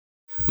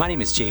My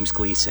name is James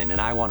Gleason,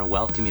 and I want to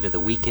welcome you to the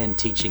weekend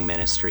teaching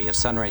ministry of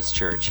Sunrise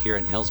Church here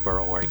in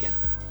Hillsboro, Oregon.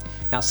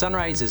 Now,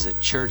 Sunrise is a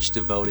church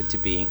devoted to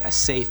being a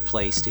safe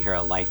place to hear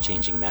a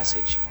life-changing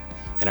message.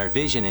 And our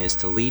vision is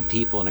to lead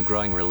people in a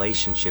growing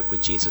relationship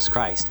with Jesus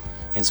Christ.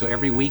 And so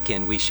every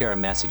weekend we share a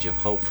message of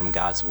hope from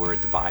God's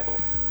Word, the Bible.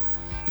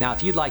 Now,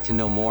 if you'd like to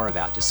know more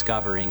about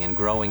discovering and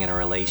growing in a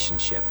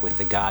relationship with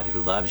the God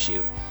who loves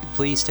you,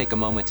 please take a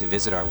moment to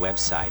visit our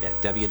website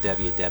at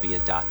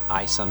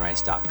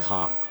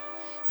www.isunrise.com.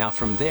 Now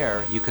from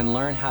there, you can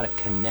learn how to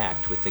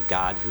connect with the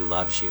God who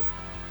loves you.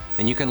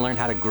 Then you can learn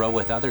how to grow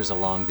with others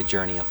along the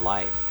journey of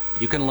life.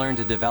 You can learn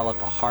to develop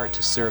a heart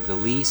to serve the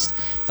least,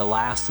 the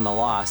last, and the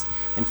lost.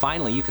 And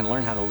finally, you can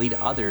learn how to lead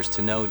others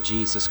to know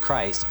Jesus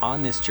Christ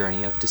on this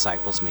journey of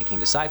disciples making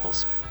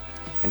disciples.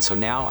 And so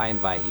now I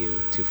invite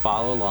you to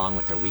follow along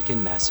with our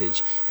weekend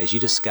message as you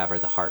discover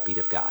the heartbeat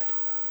of God.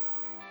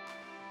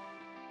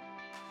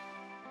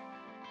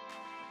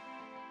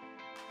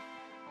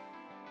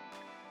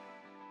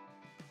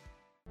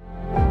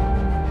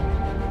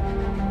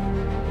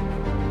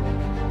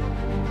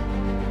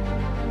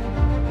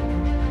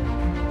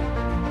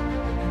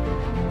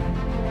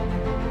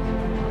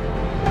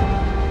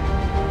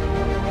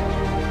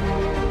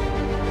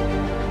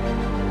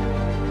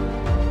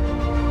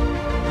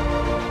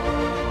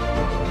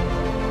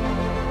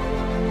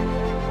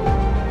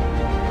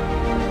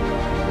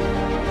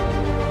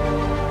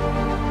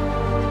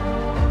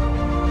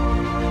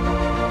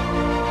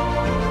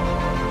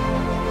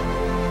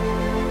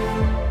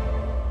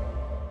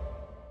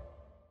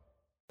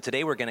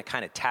 Today we're going to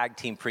kind of tag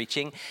team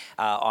preaching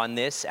on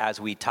this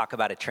as we talk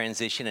about a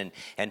transition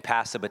and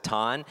pass the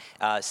baton.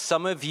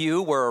 Some of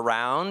you were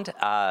around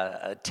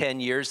 10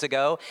 years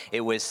ago.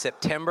 It was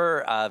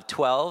September of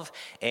 12,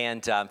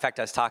 and in fact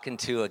I was talking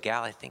to a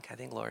gal, I think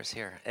Laura's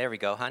here. There we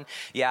go, hon.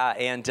 Yeah,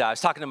 and I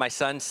was talking to my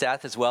son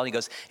Seth as well, and he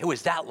goes, "It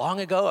was that long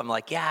ago?" I'm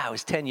like, "Yeah, it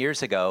was 10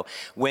 years ago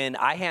when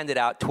I handed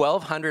out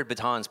 1,200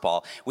 batons,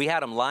 Paul. We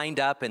had them lined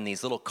up in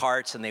these little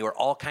carts, and they were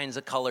all kinds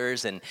of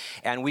colors, and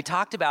we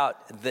talked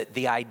about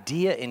the idea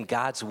in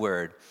God's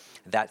Word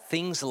that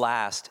things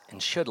last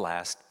and should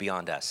last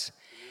beyond us.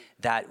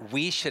 That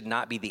we should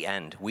not be the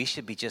end. We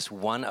should be just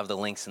one of the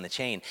links in the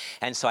chain.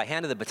 And so I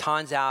handed the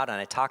batons out,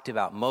 and I talked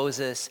about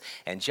Moses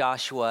and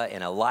Joshua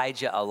and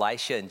Elijah,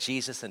 Elisha and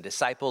Jesus and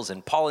disciples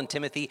and Paul and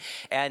Timothy.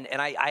 And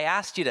I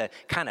asked you to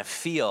kind of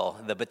feel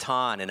the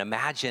baton and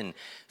imagine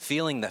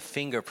feeling the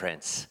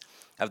fingerprints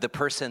of the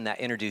person that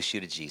introduced you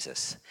to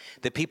Jesus,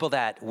 the people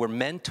that were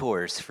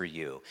mentors for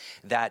you,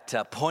 that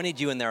pointed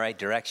you in the right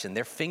direction.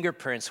 Their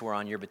fingerprints were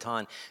on your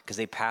baton because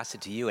they passed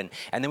it to you. And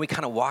then we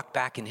kind of walked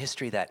back in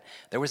history that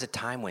there was a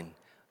time when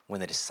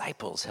the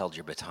disciples held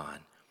your baton,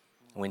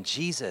 when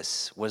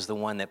Jesus was the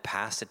one that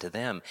passed it to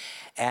them.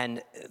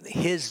 And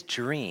his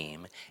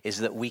dream is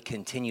that we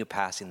continue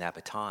passing that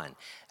baton.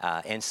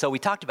 And so we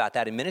talked about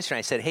that in ministry. And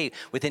I said, hey,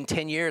 within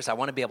 10 years, I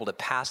want to be able to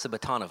pass the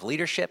baton of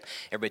leadership.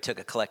 Everybody took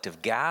a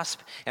collective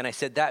gasp. And I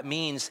said, that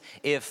means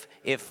if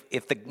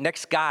the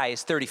next guy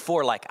is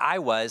 34 like I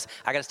was,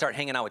 I got to start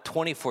hanging out with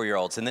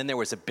 24-year-olds. And then there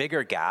was a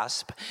bigger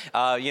gasp.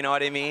 You know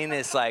what I mean?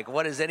 It's like,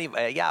 what is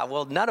anybody? Yeah,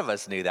 well, none of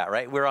us knew that,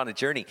 right? We're on a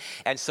journey.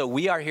 And so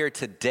we are here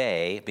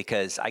today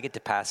because I get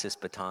to pass this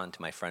baton to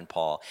my friend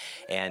Paul,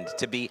 and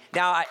to be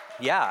now.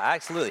 Yeah,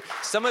 absolutely.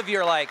 Some of you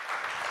are like,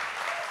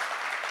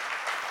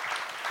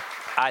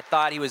 I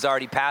thought he was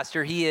already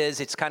pastor. He is.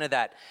 It's kind of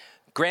that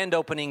grand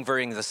opening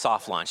during the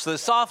soft launch. So the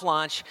soft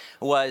launch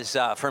was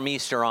from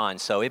Easter on,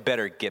 so it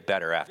better get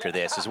better after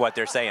this, is what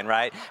they're saying,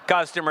 right?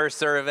 Customer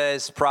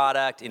service,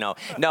 product,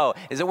 No,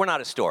 is that we're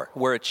not a store.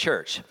 We're a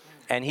church,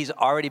 and he's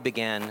already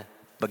began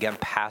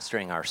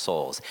pastoring our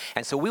souls.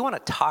 And so we want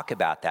to talk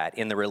about that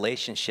in the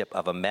relationship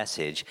of a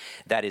message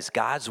that is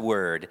God's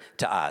Word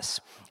to us.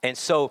 And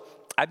so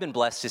I've been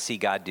blessed to see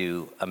God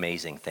do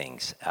amazing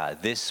things.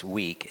 This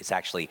week, it's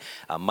actually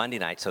Monday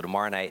night, so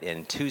tomorrow night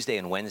and Tuesday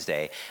and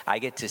Wednesday, I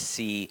get to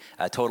see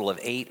a total of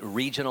 8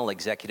 regional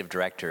executive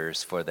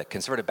directors for the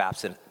Conservative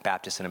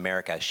Baptists in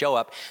America show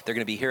up. They're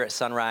going to be here at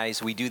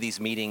Sunrise. We do these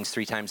meetings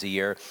 3 times a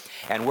year,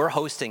 and we're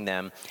hosting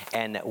them.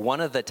 And one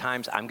of the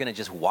times, I'm going to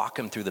just walk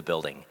them through the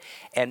building.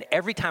 And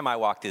every time I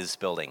walk through this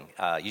building,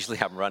 usually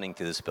I'm running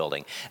through this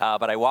building,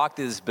 but I walk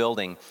through this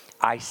building,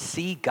 I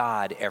see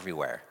God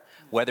everywhere.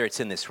 Whether it's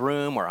in this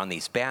room or on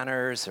these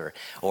banners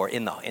or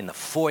in the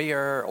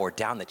foyer or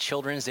down the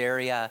children's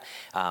area.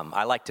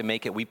 I like to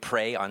make it, we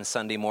pray on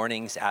Sunday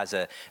mornings as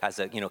a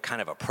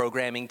kind of a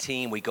programming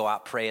team. We go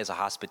out, pray as a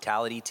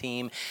hospitality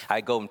team.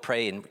 I go and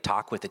pray and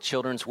talk with the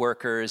children's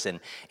workers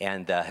and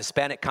the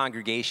Hispanic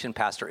congregation,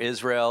 Pastor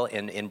Israel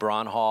in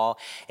Braun Hall,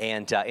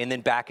 and then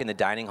back in the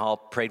dining hall,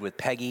 prayed with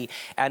Peggy.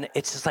 And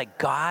it's just like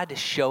God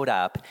showed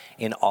up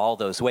in all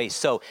those ways.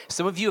 So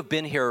some of you have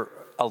been here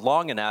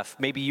long enough,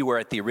 maybe you were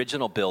at the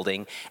original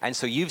building, and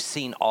so you've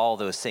seen all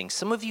those things.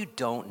 Some of you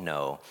don't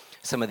know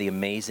some of the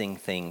amazing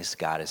things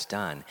God has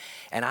done,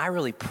 and I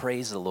really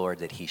praise the Lord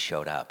that he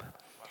showed up.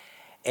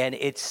 And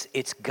it's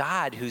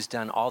God who's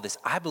done all this.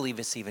 I believe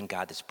it's even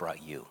God that's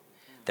brought you.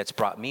 that's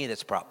brought me,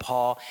 that's brought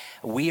Paul.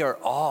 We are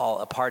all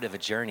a part of a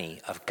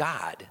journey of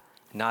God,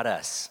 not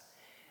us.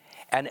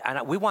 And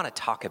we want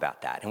to talk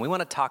about that. And we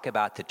want to talk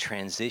about the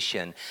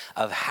transition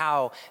of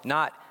how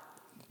not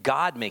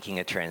God making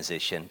a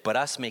transition, but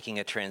us making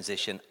a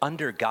transition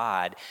under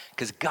God,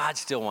 because God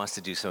still wants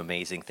to do some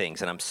amazing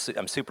things. And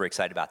I'm super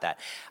excited about that.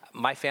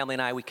 My family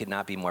and I, we could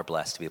not be more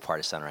blessed to be a part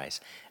of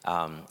Sunrise.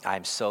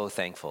 I'm so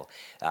thankful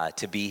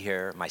to be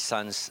here. My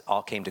sons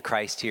all came to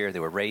Christ here. They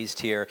were raised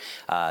here.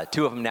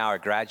 2 of them now are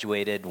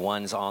graduated.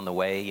 One's on the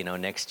way,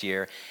 next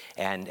year.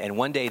 And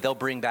one day they'll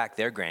bring back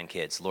their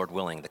grandkids, Lord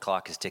willing. The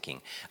clock is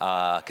ticking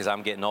because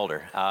I'm getting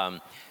older.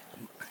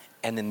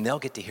 And then they'll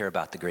get to hear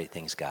about the great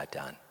things God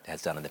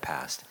has done in the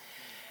past.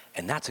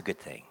 And that's a good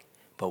thing.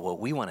 But what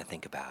we want to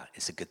think about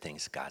is the good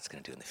things God's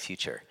going to do in the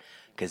future,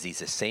 because he's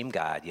the same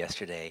God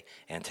yesterday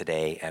and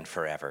today and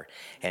forever.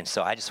 And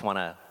so I just want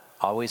to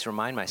always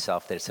remind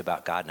myself that it's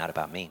about God, not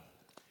about me.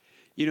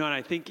 And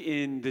I think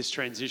in this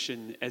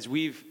transition, as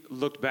we've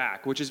looked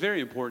back, which is very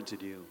important to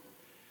do,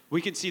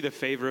 we can see the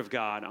favor of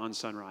God on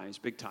Sunrise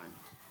big time,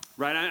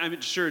 right?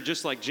 I'm sure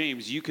just like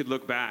James, you could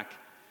look back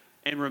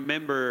and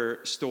remember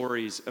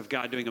stories of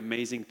God doing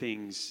amazing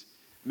things,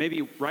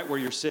 maybe right where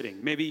you're sitting.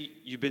 Maybe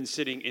you've been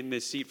sitting in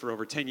this seat for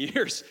over 10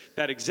 years,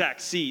 that exact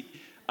seat.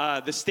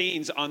 The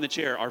stains on the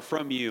chair are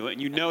from you,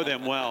 and you know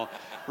them well,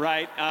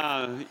 right?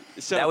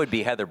 So that would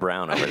be Heather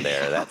Brown over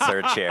there. That's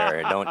her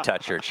chair. Don't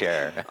touch her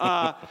chair.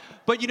 But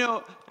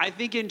I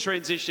think in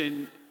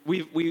transition,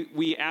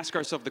 we ask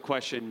ourselves the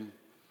question,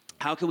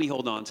 how can we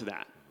hold on to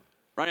that?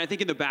 Right? I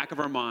think in the back of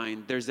our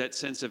mind, there's that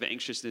sense of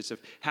anxiousness of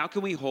how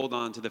can we hold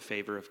on to the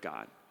favor of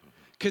God?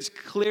 Because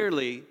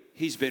clearly,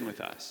 he's been with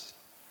us.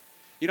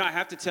 I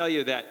have to tell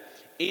you that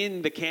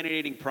in the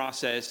candidating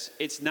process,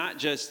 it's not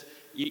just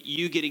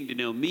you getting to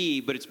know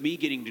me, but it's me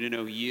getting to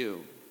know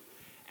you.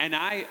 And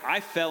I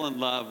fell in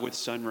love with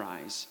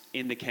Sunrise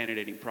in the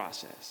candidating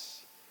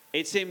process.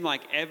 It seemed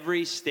like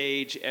every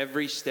stage,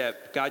 every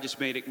step, God just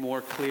made it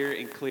more clear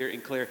and clear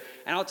and clear.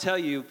 And I'll tell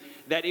you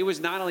that it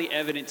was not only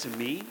evident to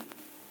me,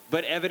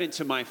 but evident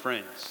to my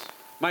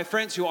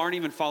friends who aren't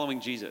even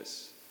following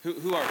Jesus,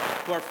 who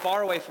are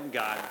far away from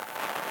God.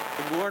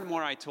 The more and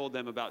more I told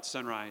them about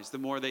Sunrise, the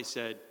more they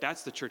said,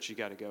 that's the church you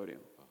got to go to.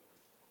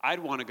 I'd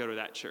want to go to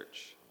that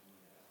church.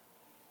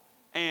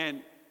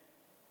 And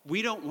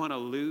we don't want to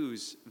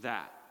lose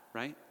that,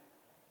 right?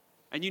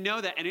 And you know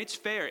that, and it's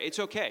fair, it's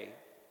okay.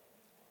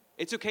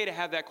 It's okay to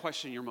have that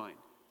question in your mind.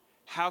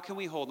 How can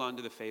we hold on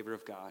to the favor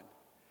of God?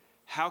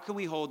 How can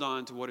we hold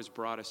on to what has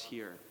brought us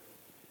here?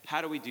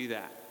 How do we do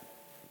that?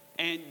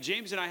 And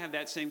James and I have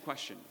that same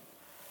question,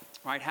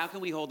 right? How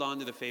can we hold on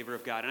to the favor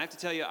of God? And I have to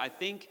tell you, I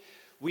think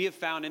we have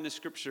found in the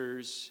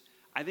scriptures,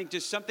 I think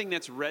just something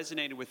that's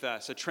resonated with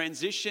us, a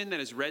transition that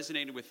has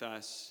resonated with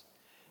us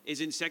is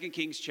in 2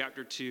 Kings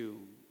chapter 2.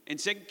 In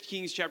 2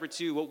 Kings chapter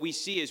 2, what we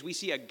see is we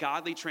see a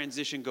godly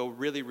transition go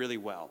really, really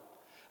well.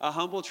 A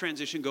humble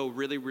transition go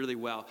really, really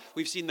well.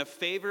 We've seen the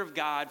favor of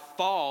God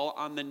fall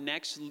on the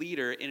next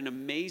leader in an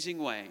amazing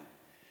way.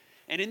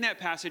 And in that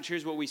passage,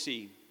 here's what we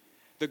see.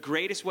 The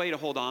greatest way to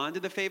hold on to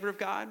the favor of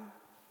God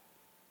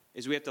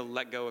is we have to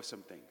let go of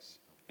some things.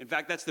 In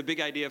fact, that's the big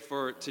idea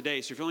for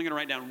today. So if you're only going to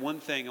write down one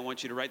thing, I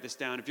want you to write this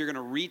down. If you're going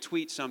to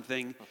retweet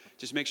something,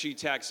 just make sure you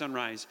tag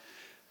Sunrise.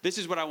 This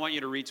is what I want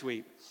you to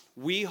retweet.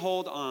 We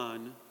hold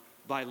on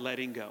by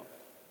letting go.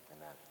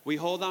 Amen. We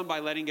hold on by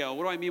letting go.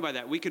 What do I mean by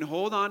that? We can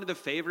hold on to the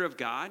favor of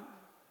God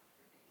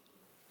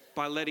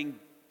by letting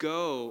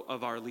go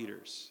of our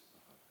leaders.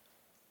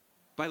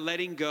 By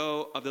letting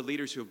go of the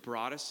leaders who have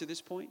brought us to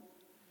this point.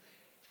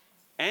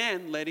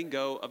 And letting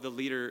go of the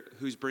leader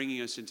who's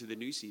bringing us into the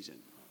new season.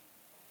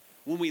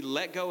 When we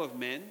let go of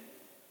men,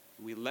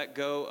 when we let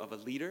go of a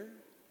leader,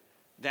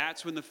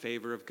 that's when the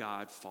favor of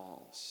God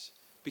falls.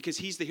 Because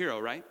he's the hero,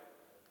 right?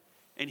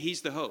 And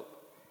he's the hope.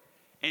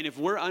 And if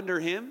we're under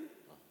him,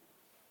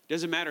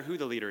 doesn't matter who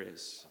the leader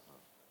is.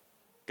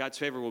 God's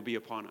favor will be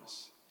upon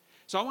us.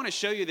 So I want to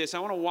show you this. I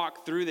want to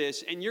walk through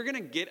this. And you're going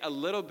to get a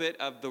little bit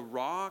of the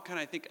raw kind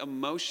of, I think,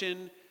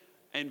 emotion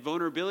and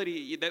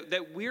vulnerability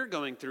that we're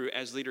going through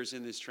as leaders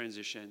in this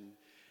transition.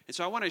 And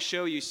so I want to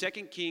show you 2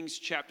 Kings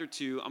chapter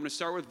 2. I'm going to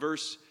start with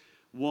verse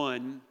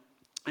 1.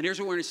 And here's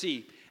what we're going to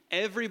see.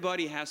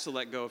 Everybody has to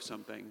let go of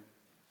something.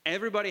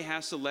 Everybody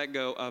has to let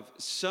go of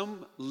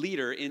some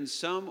leader in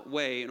some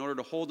way in order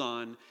to hold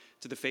on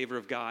to the favor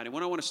of God. And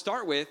what I want to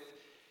start with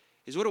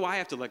is, what do I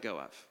have to let go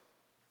of?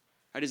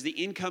 Right, as the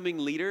incoming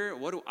leader,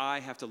 what do I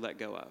have to let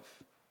go of?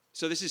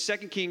 So this is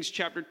 2 Kings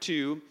chapter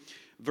 2,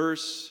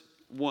 verse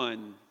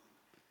 1.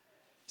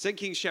 2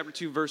 Kings chapter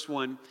 2, verse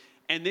 1.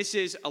 And this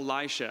is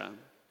Elisha.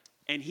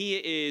 And he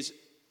is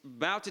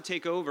about to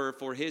take over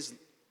for his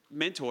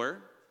mentor,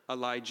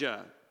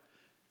 Elijah.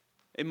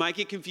 It might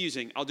get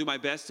confusing. I'll do my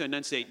best to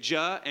enunciate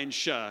Jah and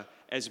Shah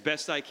as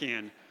best I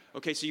can.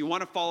 Okay, so you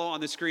want to follow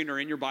on the screen or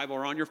in your Bible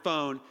or on your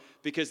phone,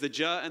 because the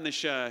Jah and the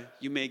Shah,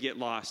 you may get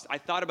lost. I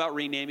thought about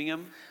renaming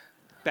them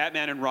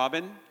Batman and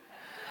Robin,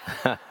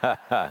 but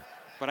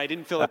I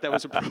didn't feel like that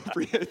was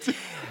appropriate.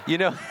 You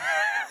know,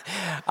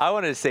 I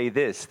want to say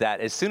this,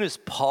 that as soon as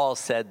Paul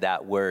said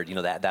that word,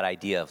 that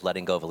idea of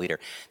letting go of a leader,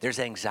 there's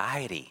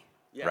anxiety,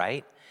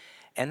 right?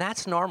 And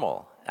that's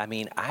normal. I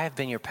mean, I have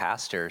been your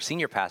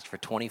senior pastor for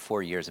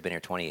 24 years. I've been here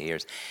 28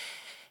 years.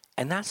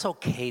 And that's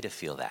okay to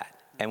feel that.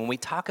 And when we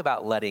talk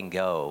about letting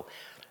go,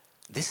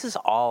 this has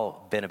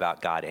all been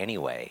about God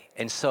anyway.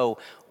 And so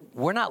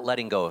we're not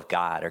letting go of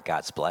God or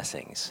God's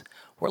blessings.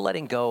 We're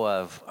letting go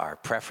of our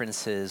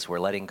preferences. We're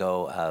letting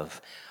go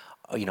of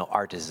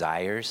our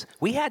desires.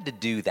 We had to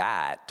do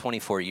that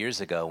 24 years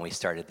ago when we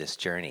started this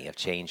journey of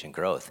change and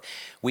growth.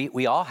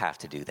 We all have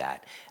to do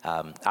that.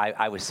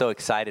 I was so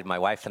excited. My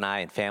wife and I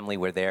and family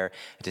were there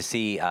to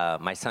see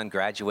my son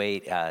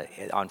graduate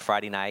on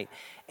Friday night,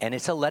 and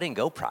it's a letting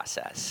go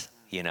process.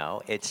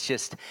 It's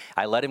just,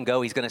 I let him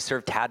go. He's going to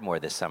serve Tadmore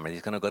this summer.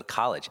 He's going to go to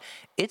college.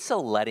 It's a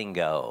letting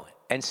go.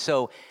 And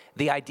so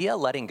the idea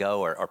of letting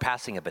go or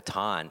passing a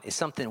baton is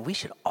something we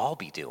should all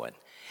be doing.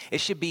 It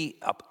should be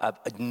a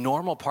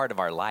normal part of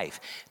our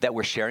life that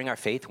we're sharing our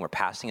faith and we're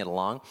passing it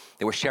along,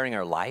 that we're sharing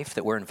our life,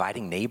 that we're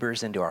inviting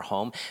neighbors into our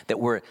home, that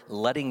we're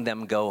letting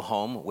them go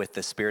home with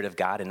the Spirit of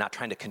God and not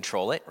trying to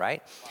control it,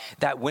 right?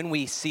 That when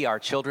we see our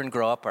children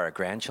grow up, our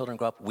grandchildren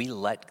grow up, we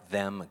let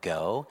them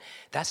go.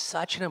 That's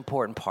such an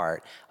important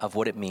part of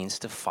what it means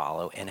to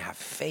follow and have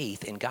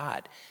faith in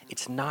God.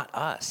 It's not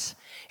us.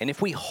 And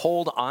if we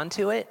hold on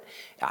to it,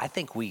 I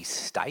think we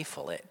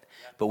stifle it.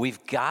 But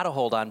we've got to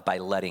hold on by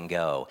letting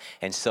go.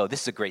 And so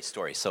this is a great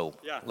story. So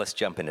let's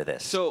jump into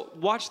this. So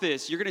watch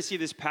this. You're going to see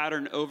this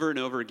pattern over and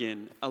over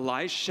again.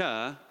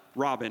 Elisha,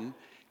 Robin,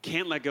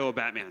 can't let go of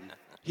Batman.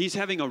 He's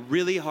having a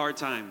really hard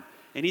time.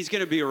 And he's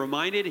going to be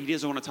reminded he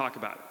doesn't want to talk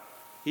about it.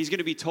 He's going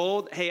to be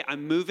told, hey,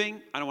 I'm moving.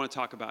 I don't want to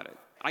talk about it.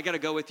 I got to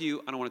go with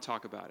you. I don't want to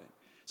talk about it.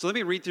 So let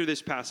me read through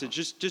this passage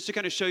just to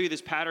kind of show you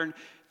this pattern,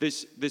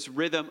 this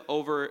rhythm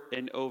over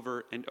and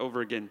over and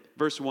over again.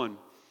 Verse 1.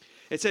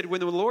 It said, when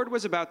the Lord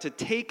was about to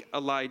take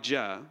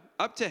Elijah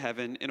up to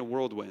heaven in a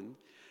whirlwind,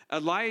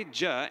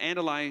 Elijah and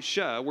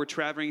Elisha were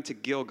traveling to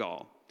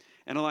Gilgal.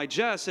 And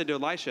Elijah said to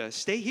Elisha,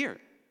 stay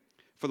here,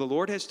 for the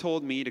Lord has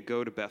told me to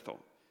go to Bethel.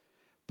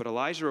 But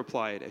Elijah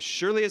replied, as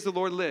surely as the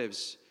Lord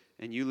lives,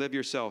 and you live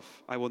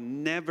yourself, I will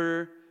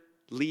never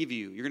leave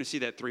you. You're going to see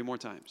that 3 more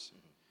times.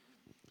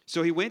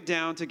 So they went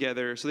down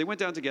together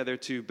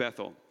to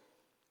Bethel.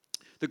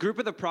 The group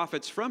of the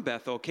prophets from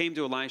Bethel came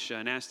to Elisha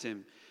and asked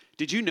him,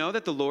 did you know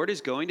that the Lord is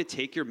going to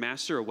take your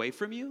master away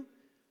from you?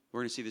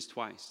 We're going to see this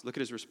twice. Look at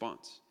his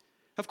response.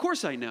 Of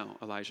course I know,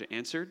 Elijah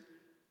answered,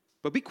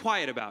 but be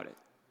quiet about it.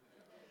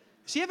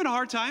 Is he having a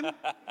hard time?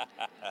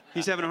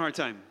 He's having a hard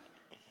time.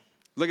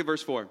 Look at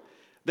verse 4.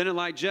 Then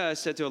Elijah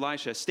said to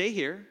Elisha, stay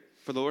here,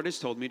 for the Lord has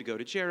told me to go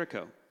to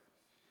Jericho.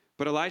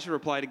 But Elisha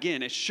replied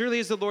again, as surely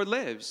as the Lord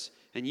lives,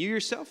 and you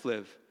yourself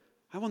live,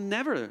 I will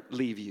never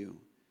leave you.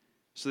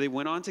 So they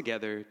went on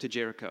together to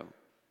Jericho.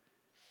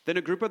 Then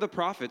a group of the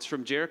prophets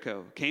from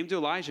Jericho came to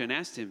Elijah and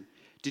asked him,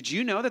 did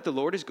you know that the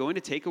Lord is going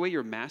to take away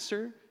your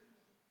master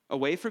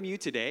away from you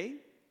today?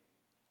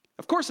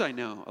 Of course I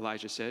know,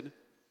 Elijah said,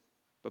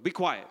 but be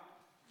quiet.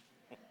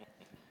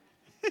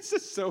 This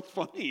is so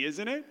funny,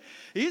 isn't it?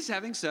 He's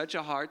having such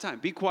a hard time.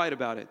 Be quiet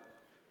about it.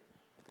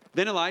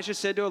 Then Elijah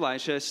said to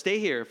Elisha, stay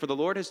here, for the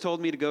Lord has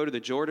told me to go to the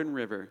Jordan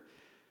River.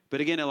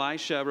 But again,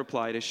 Elisha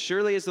replied, as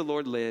surely as the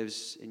Lord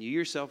lives and you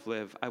yourself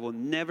live, I will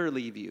never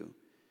leave you.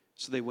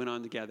 So they went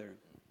on together.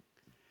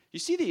 You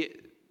see,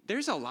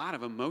 there's a lot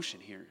of emotion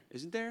here,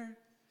 isn't there?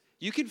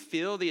 You can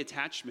feel the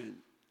attachment.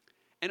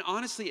 And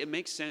honestly, it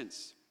makes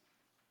sense.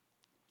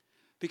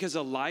 Because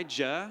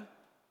Elijah,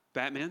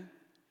 Batman,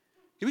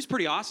 he was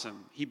pretty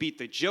awesome. He beat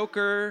the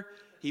Joker.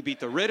 He beat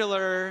the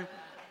Riddler,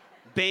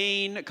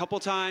 Bane a couple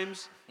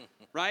times,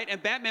 right?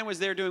 And Batman was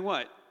there doing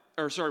what?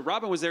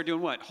 Robin was there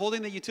doing what?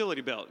 Holding the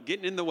utility belt,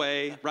 getting in the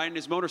way, riding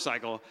his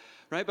motorcycle,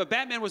 right? But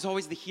Batman was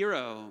always the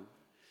hero.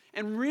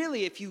 And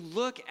really, if you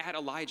look at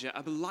Elijah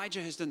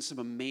has done some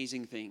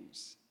amazing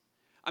things.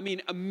 I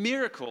mean,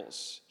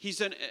 miracles. He's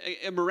done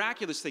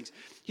miraculous things.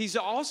 He's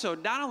also,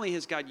 not only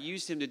has God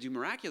used him to do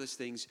miraculous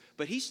things,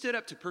 but he stood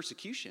up to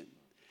persecution.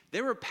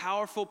 There were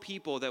powerful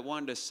people that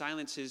wanted to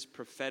silence his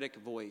prophetic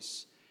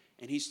voice,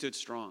 and he stood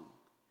strong.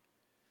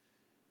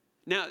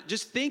 Now,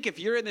 just think if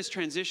you're in this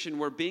transition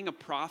where being a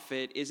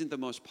prophet isn't the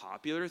most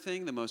popular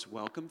thing, the most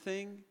welcome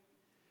thing,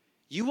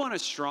 you want a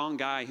strong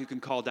guy who can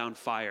call down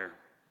fire.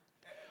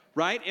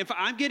 Right? If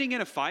I'm getting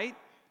in a fight,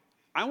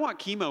 I want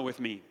Chemo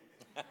with me.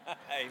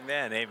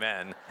 Amen,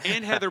 amen.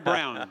 And Heather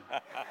Brown.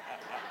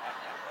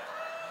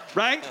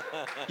 Right?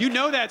 You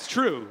know that's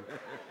true.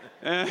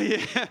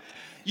 Yeah.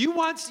 You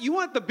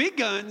want the big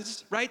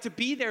guns, right, to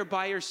be there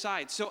by your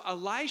side. So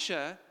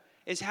Elisha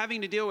is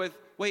having to deal with,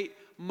 wait,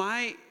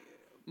 my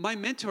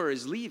mentor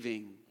is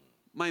leaving.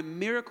 My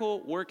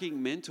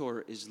miracle-working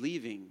mentor is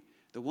leaving.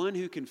 The one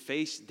who can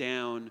face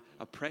down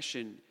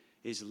oppression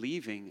is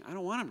leaving. I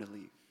don't want him to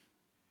leave.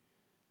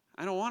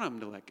 I don't want him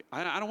to let go.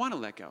 I don't want to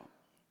let go.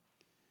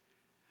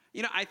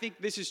 You know, I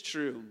think this is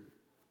true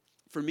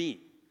for me.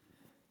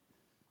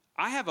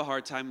 I have a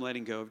hard time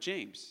letting go of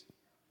James.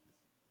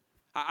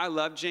 I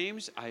love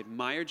James. I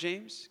admire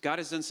James. God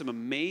has done some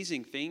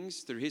amazing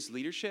things through his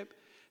leadership,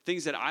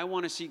 things that I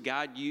want to see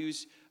God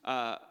use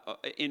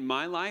in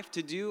my life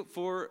to do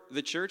for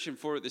the church and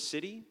for the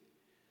city.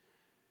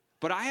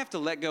 But I have to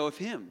let go of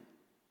him.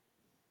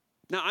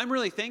 Now, I'm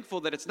really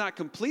thankful that it's not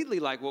completely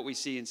like what we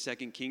see in 2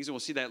 Kings, and we'll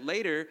see that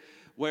later,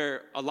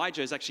 where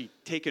Elijah is actually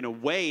taken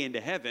away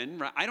into heaven.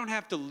 Right? I don't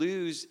have to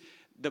lose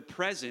the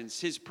presence,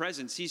 his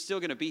presence. He's still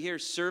going to be here,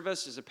 serve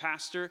us as a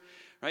pastor.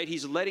 Right?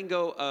 He's letting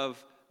go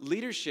of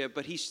leadership,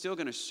 but he's still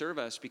going to serve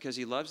us because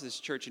he loves this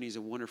church and he's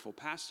a wonderful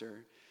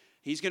pastor.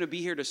 He's going to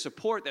be here to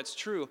support. That's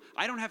true.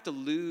 I don't have to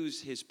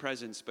lose his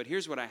presence, but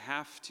here's what I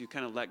have to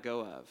kind of let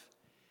go of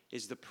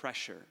is the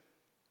pressure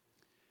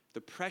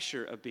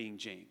of being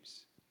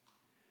James.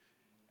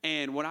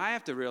 And what I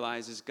have to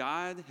realize is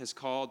God has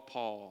called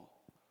Paul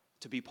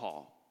to be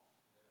Paul.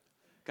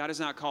 God has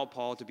not called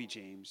Paul to be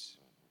James.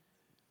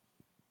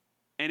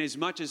 And as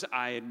much as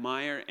I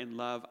admire and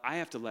love, I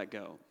have to let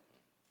go.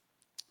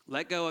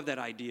 Let go of that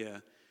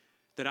idea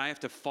that I have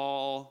to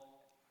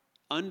fall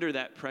under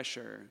that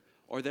pressure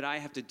or that I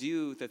have to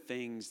do the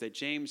things that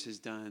James has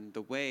done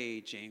the way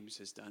James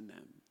has done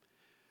them.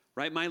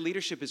 Right? My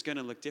leadership is going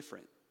to look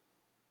different.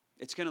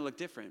 It's going to look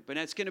different, but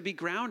it's going to be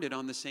grounded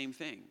on the same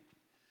thing.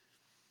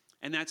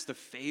 And that's the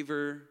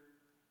favor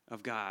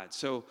of God.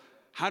 So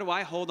how do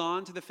I hold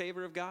on to the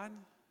favor of God?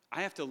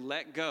 I have to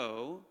let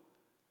go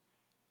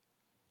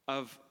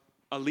of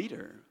a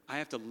leader. I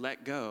have to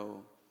let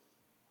go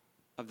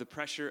of the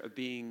pressure of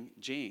being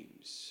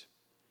James.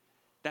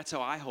 That's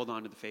how I hold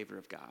on to the favor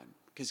of God,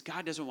 because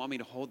God doesn't want me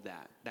to hold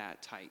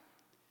that tight.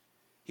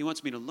 He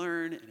wants me to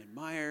learn and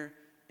admire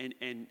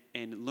and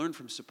learn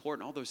from support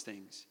and all those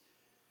things.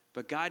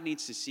 But God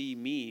needs to see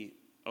me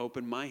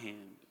open my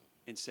hand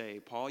and say,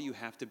 Paul, you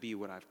have to be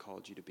what I've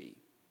called you to be.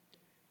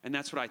 And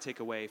that's what I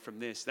take away from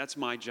this. That's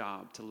my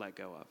job to let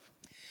go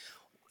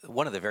of.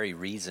 One of the very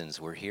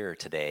reasons we're here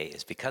today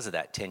is because of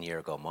that 10-year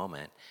ago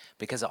moment,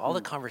 because of all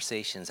the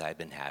conversations I've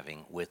been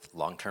having with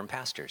long-term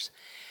pastors,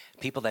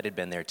 people that had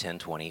been there 10,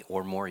 20,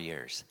 or more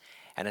years.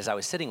 And as I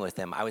was sitting with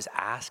them, I was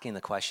asking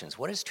the questions,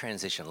 what does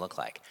transition look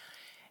like?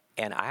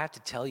 And I have to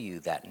tell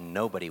you that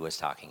nobody was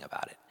talking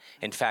about it.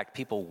 In fact,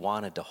 people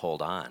wanted to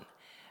hold on.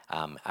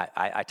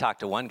 I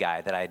talked to one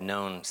guy that I had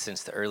known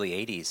since the early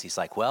 80s. He's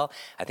like, well,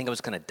 I think I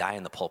was going to die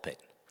in the pulpit.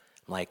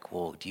 I'm like,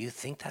 well, do you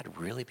think that'd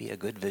really be a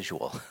good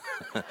visual?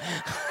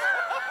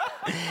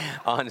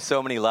 On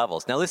so many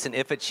levels. Now listen,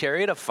 if a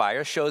chariot of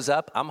fire shows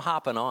up, I'm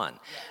hopping on.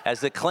 As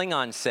the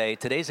Klingons say,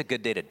 today's a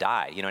good day to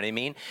die. You know what I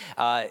mean?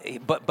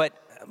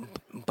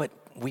 But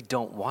we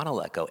don't want to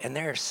let go. And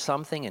there's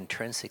something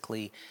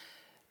intrinsically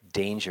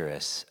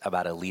dangerous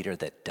about a leader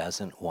that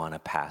doesn't want to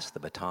pass the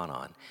baton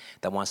on,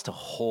 that wants to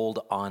hold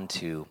on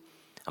to,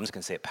 I'm just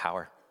going to say it,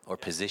 power or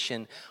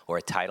position or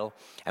a title.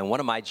 And one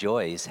of my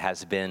joys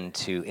has been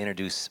to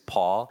introduce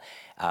Paul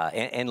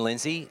and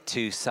Lindsay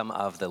to some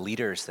of the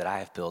leaders that I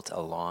have built a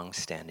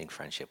long-standing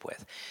friendship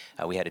with.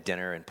 We had a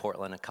dinner in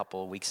Portland a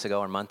couple weeks ago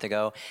or a month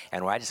ago,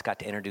 and where I just got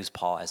to introduce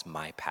Paul as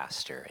my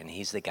pastor, and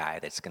he's the guy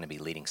that's going to be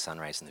leading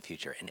Sunrise in the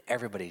future, and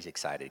everybody's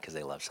excited because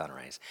they love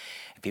Sunrise.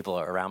 People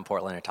around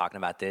Portland are talking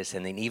about this,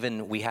 and then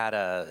even we had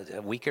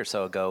a week or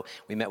so ago,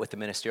 we met with the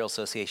Ministerial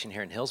Association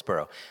here in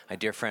Hillsboro. My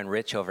dear friend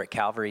Rich over at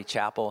Calvary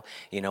Chapel,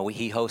 he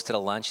hosted a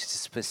lunch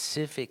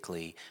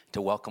specifically to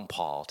welcome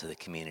Paul to the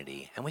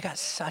community, and we got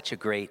such a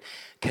great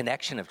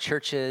connection of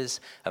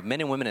churches, of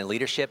men and women in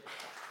leadership.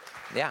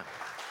 Yeah.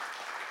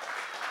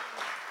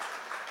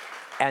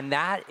 And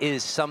that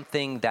is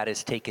something that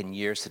has taken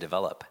years to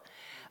develop.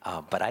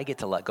 But I get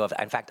to let go of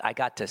it. In fact, I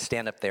got to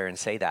stand up there and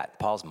say that.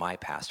 Paul's my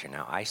pastor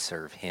now. I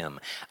serve him.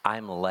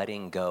 I'm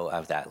letting go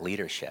of that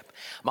leadership.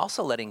 I'm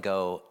also letting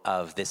go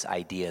of this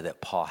idea that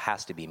Paul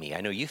has to be me.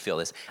 I know you feel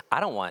this. I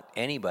don't want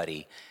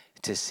anybody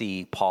to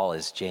see Paul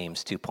as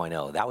James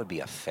 2.0. That would be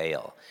a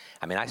fail.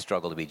 I mean, I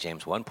struggle to be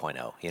James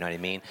 1.0. You know what I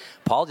mean?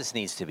 Paul just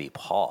needs to be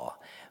Paul.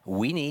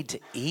 We need to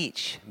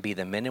each be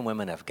the men and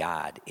women of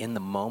God in the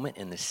moment,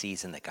 in the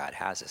season that God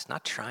has us,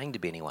 not trying to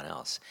be anyone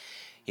else.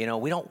 We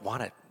don't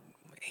want to.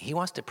 He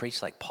wants to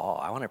preach like Paul.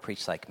 I want to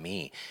preach like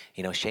me.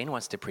 Shane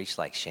wants to preach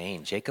like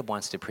Shane. Jacob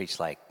wants to preach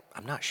like,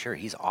 I'm not sure.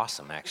 He's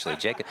awesome, actually.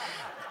 Jacob,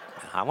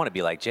 I want to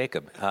be like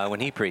Jacob when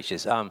he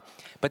preaches.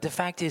 But the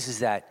fact is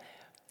that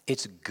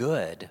it's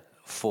good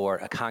for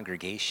a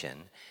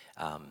congregation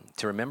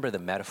to remember the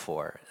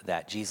metaphor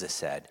that Jesus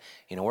said,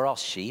 we're all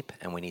sheep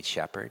and we need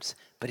shepherds,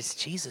 but it's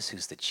Jesus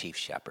who's the chief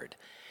shepherd.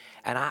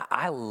 And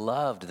I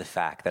loved the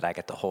fact that I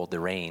got to hold the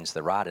reins,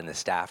 the rod and the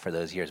staff for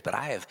those years, but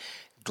I have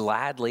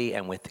gladly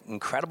and with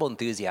incredible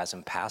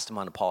enthusiasm passed them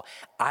on to Paul.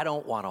 I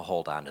don't want to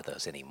hold on to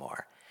those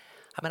anymore.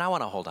 I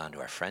want to hold on to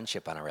our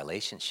friendship and our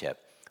relationship,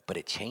 but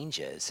it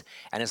changes.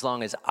 And as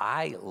long as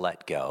I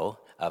let go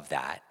of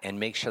that and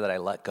make sure that I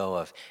let go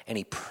of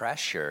any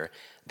pressure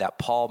that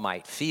Paul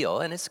might feel,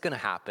 and it's going to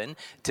happen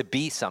to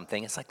be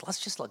something, it's like, let's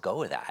just let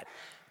go of that.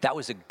 That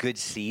was a good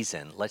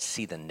season. Let's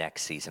see the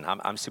next season.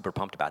 I'm super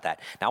pumped about that.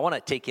 Now, I want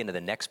to take you into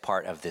the next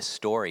part of this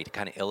story to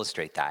kind of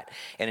illustrate that.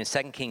 And in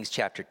 2 Kings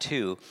chapter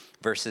 2,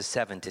 verses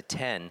 7 to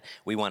 10,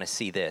 we want to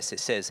see this. It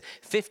says,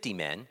 50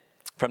 men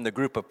from the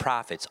group of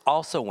prophets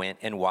also went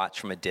and watched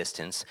from a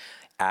distance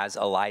as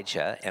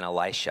Elijah and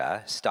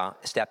Elisha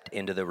stepped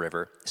into the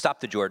river,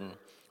 stopped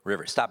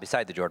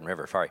beside the Jordan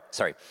River,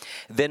 sorry.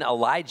 Then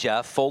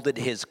Elijah folded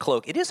his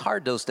cloak. It is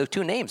hard, those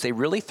two names, they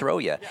really throw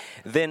you. Yeah.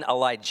 Then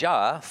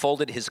Elijah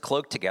folded his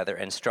cloak together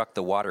and struck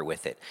the water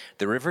with it.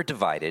 The river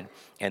divided,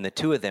 and the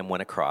two of them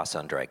went across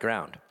on dry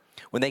ground.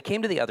 When they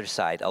came to the other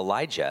side,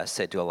 Elijah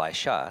said to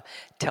Elisha,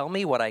 "Tell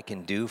me what I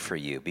can do for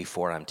you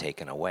before I'm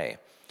taken away."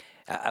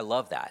 I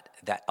love that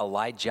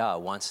Elijah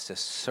wants to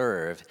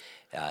serve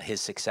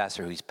his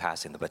successor who he's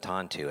passing the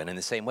baton to. And in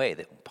the same way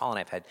that Paul and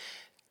I have had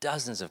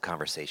dozens of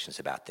conversations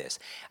about this.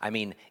 I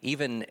mean,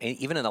 even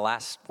in the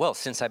last,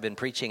 since I've been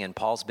preaching and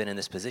Paul's been in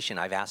this position,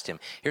 I've asked him,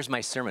 here's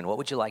my sermon, what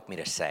would you like me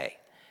to say?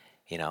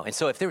 And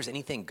so if there was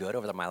anything good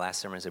over my last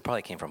sermons, it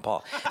probably came from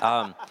Paul.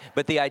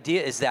 But the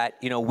idea is that,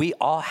 we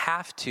all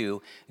have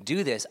to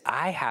do this.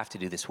 I have to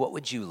do this. What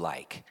would you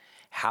like?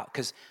 How?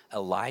 Because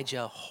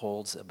Elijah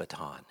holds a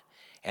baton.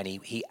 And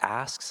he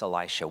asks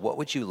Elisha, what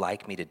would you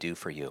like me to do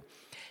for you?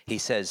 He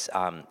says,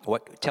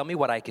 tell me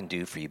what I can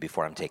do for you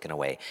before I'm taken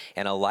away.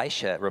 And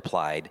Elisha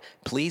replied,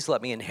 please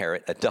let me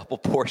inherit a double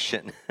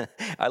portion.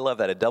 I love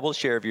that, a double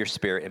share of your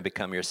spirit and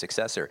become your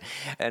successor.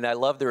 And I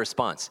love the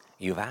response.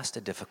 You've asked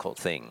a difficult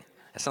thing.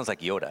 That sounds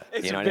like Yoda.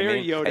 It's you know very what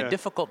I mean? Yoda. A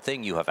difficult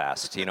thing you have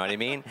asked. You know what I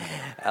mean?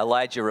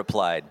 Elijah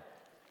replied,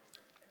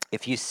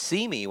 if you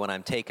see me when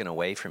I'm taken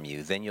away from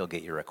you, then you'll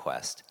get your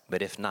request.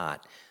 But if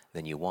not,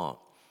 then you won't.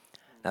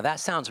 Now that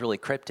sounds really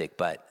cryptic,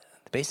 but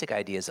the basic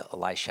idea is that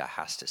Elisha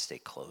has to stay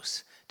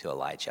close to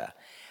Elijah.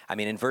 I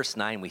mean, in verse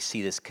 9, we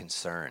see this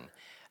concern.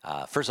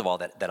 First of all,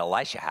 that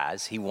Elisha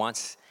has. He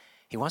wants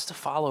to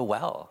follow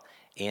well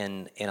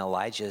in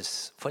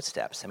Elijah's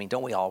footsteps. I mean,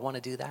 don't we all want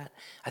to do that?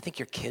 I think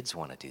your kids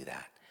want to do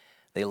that.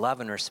 They love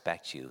and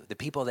respect you. The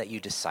people that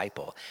you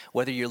disciple,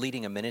 whether you're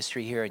leading a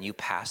ministry here and you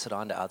pass it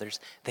on to others,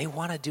 they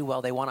want to do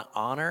well. They want to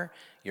honor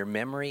your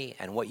memory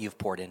and what you've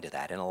poured into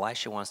that. And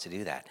Elisha wants to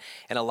do that.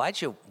 And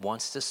Elijah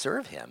wants to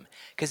serve him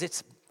because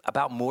it's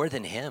about more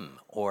than him,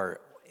 or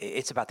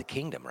it's about the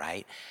kingdom,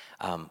 right?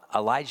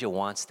 Elijah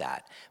wants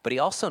that. But he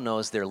also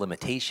knows their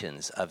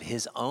limitations of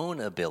his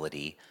own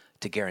ability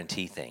to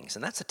guarantee things.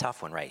 And that's a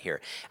tough one right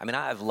here. I mean,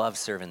 I've loved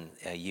serving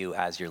you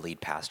as your lead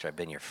pastor. I've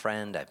been your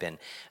friend. I've been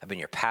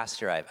your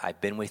pastor.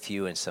 I've been with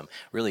you in some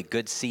really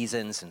good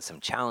seasons and some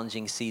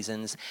challenging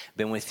seasons.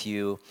 Been with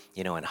you,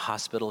 in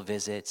hospital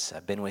visits.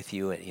 I've been with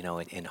you,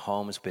 in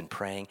homes, been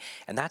praying.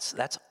 And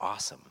that's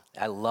awesome.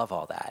 I love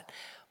all that.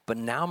 But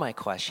now my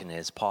question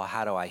is, Paul,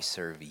 how do I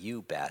serve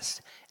you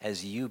best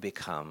as you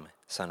become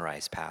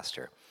Sunrise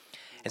pastor?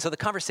 And so the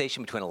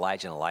conversation between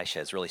Elijah and Elisha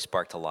has really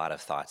sparked a lot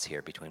of thoughts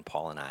here between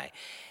Paul and I.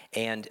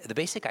 And the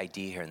basic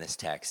idea here in this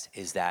text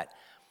is that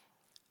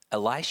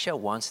Elisha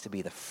wants to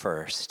be the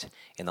first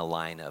in the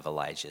line of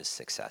Elijah's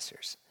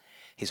successors.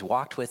 He's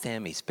walked with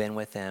him. He's been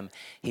with him.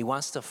 He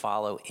wants to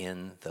follow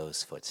in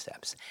those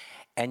footsteps.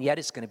 And yet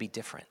it's going to be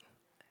different.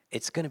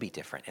 It's going to be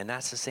different. And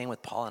that's the same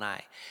with Paul and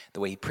I.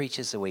 The way he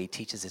preaches, the way he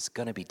teaches, it's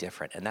going to be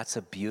different. And that's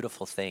a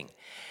beautiful thing.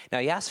 Now,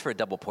 he asked for a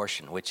double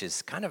portion, which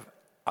is kind of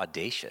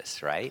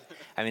audacious, right?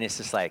 I mean, it's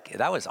just like,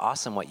 that was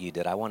awesome what you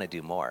did. I want to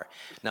do more.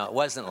 No, it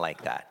wasn't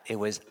like that. It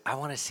was, I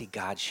want to see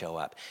God show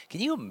up.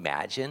 Can you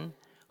imagine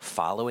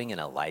following in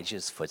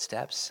Elijah's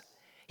footsteps?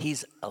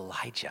 He's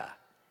Elijah.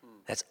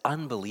 That's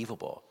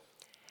unbelievable.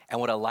 And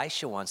what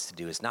Elisha wants to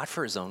do is not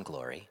for his own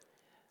glory,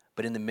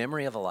 but in the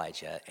memory of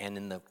Elijah and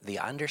in the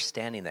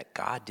understanding that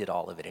God did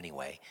all of it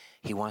anyway,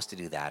 he wants to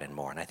do that and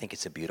more. And I think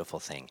it's a beautiful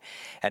thing.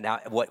 And now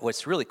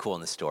what's really cool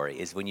in the story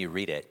is when you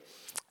read it,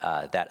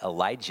 that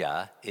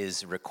Elijah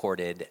is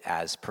recorded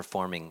as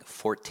performing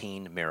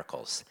 14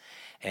 miracles.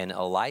 And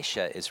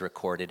Elisha is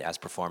recorded as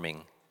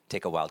performing,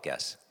 take a wild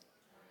guess,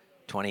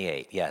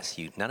 28. Yes,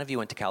 none of you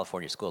went to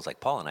California schools like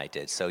Paul and I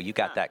did, so you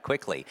got that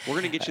quickly. We're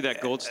going to get you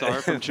that gold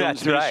star from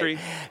Children's That's Ministry.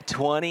 Right.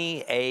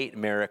 28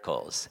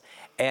 miracles,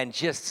 and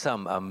just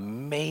some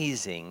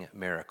amazing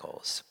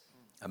miracles.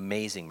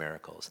 Amazing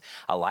miracles.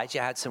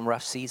 Elijah had some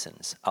rough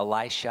seasons.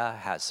 Elisha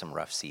has some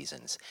rough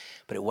seasons.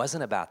 But it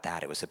wasn't about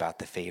that. It was about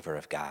the favor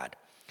of God.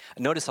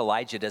 Notice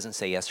Elijah doesn't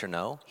say yes or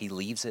no. He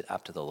leaves it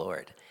up to the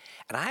Lord.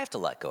 And I have to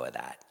let go of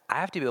that. I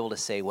have to be able to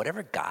say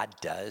whatever God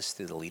does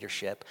through the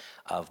leadership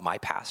of my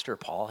pastor,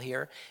 Paul,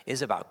 here,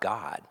 is about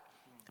God.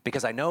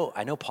 Because I know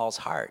Paul's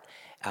heart.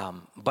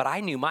 But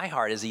I knew my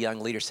heart as a young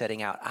leader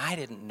setting out. I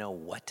didn't know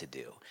what to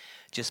do.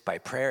 Just by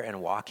prayer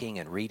and walking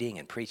and reading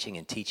and preaching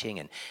and teaching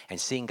and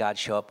seeing God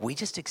show up, we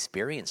just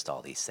experienced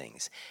all these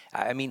things.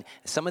 I mean,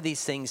 some of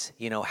these things,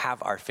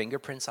 have our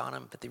fingerprints on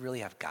them, but they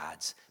really have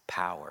God's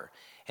power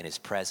and his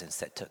presence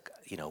that took,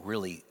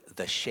 really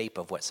the shape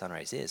of what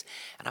Sunrise is.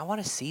 And I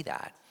want to see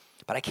that.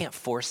 But I can't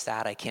force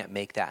that. I can't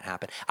make that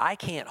happen. I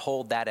can't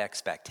hold that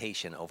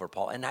expectation over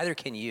Paul, and neither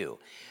can you.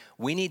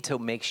 We need to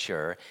make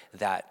sure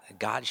that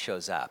God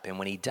shows up. And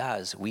when he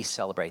does, we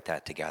celebrate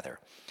that together.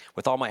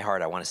 With all my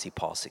heart, I want to see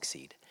Paul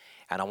succeed.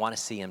 And I want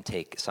to see him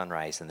take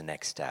Sunrise in the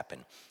next step.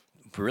 And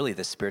really,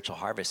 the spiritual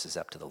harvest is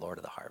up to the Lord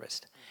of the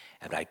harvest.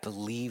 And I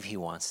believe he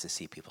wants to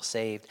see people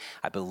saved.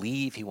 I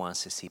believe he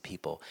wants to see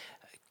people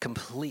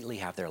completely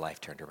have their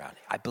life turned around.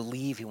 I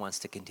believe he wants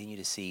to continue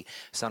to see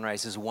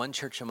Sunrise as one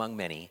church among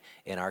many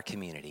in our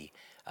community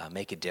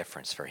make a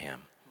difference for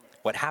him.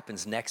 What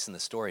happens next in the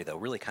story, though,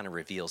 really kind of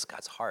reveals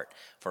God's heart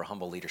for a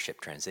humble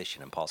leadership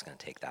transition, and Paul's going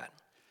to take that.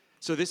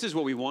 So this is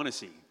what we want to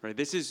see, right?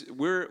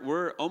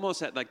 We're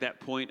almost at like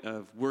that point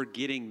of we're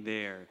getting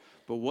there,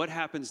 but what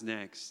happens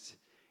next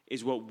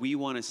is what we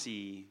want to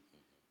see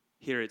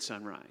here at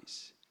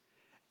Sunrise.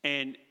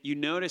 And you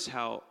notice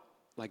how,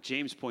 like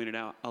James pointed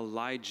out,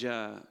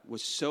 Elijah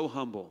was so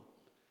humble.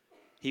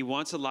 He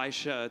wants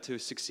Elisha to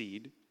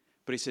succeed,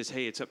 but he says,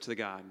 hey, it's up to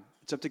God.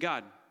 It's up to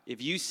God.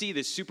 If you see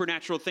this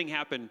supernatural thing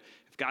happen,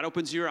 if God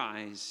opens your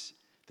eyes,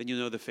 then you'll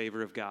know the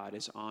favor of God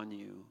is on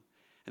you.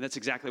 And that's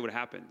exactly what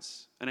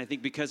happens. And I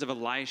think because of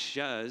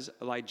Elijah's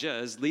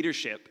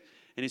leadership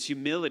and his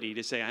humility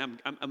to say,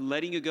 I'm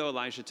letting you go,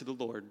 Elijah, to the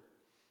Lord,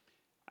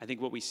 I think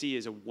what we see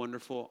is a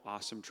wonderful,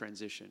 awesome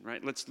transition,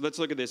 right? Let's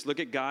look at this. Look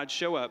at God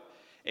show up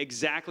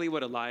exactly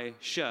what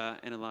Elisha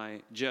and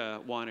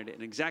Elijah wanted,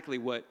 and exactly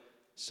what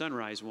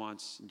Sunrise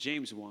wants,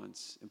 James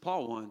wants, and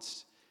Paul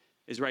wants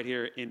is right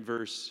here in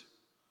verse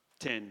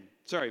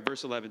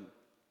 11.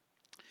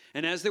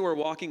 And as they were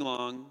walking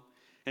along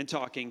and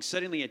talking,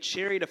 suddenly a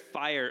chariot of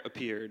fire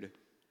appeared,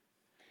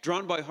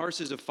 drawn by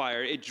horses of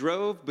fire. It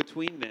drove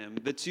between them,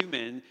 the two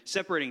men,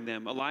 separating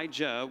them.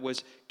 Elijah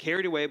was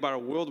carried away by a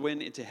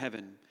whirlwind into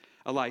heaven.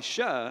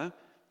 Elisha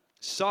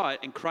saw it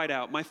and cried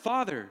out, my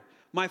father,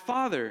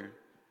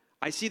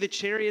 I see the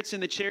chariots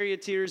and the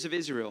charioteers of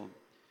Israel.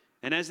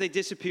 And as they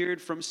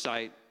disappeared from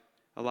sight,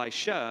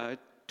 Elisha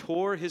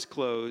tore his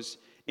clothes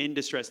in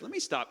distress. Let me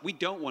stop. We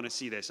don't want to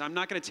see this. I'm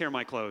not going to tear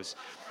my clothes.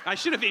 I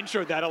should have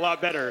introed that a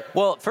lot better.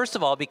 Well, first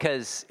of all,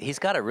 because he's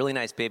got a really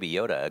nice Baby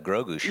Yoda, a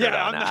Grogu shirt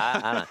on.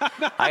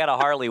 I got a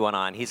Harley one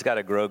on. He's got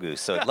a Grogu.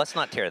 So let's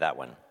not tear that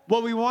one.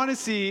 What we want to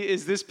see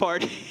is this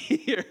part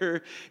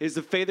here is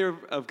the favor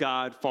of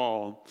God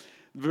fall.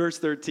 Verse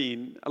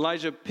 13,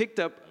 Elijah picked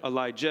up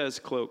Elijah's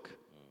cloak,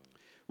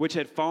 which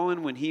had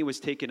fallen when he was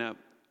taken up.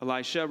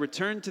 Elisha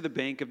returned to the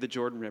bank of the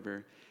Jordan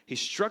River. He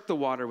struck the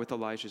water with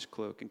Elijah's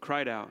cloak and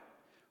cried out,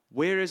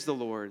 where is the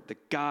Lord, the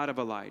God of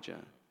Elijah?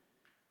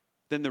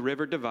 Then the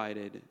river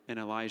divided, and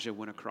Elijah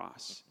went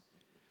across.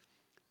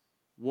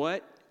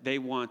 What they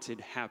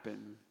wanted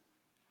happened.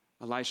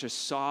 Elisha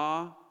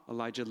saw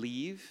Elijah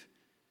leave.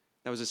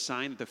 That was a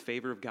sign that the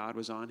favor of God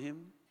was on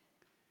him.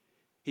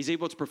 He's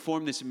able to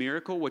perform this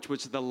miracle, which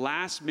was the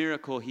last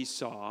miracle he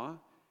saw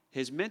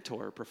his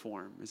mentor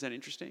perform. Is that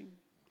interesting?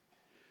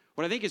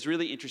 What I think is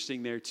really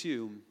interesting there,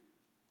 too,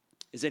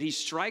 is that he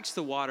strikes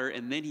the water,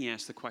 and then he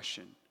asks the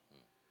question,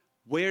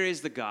 where is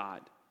the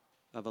God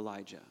of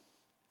Elijah?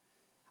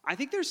 I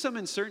think there's some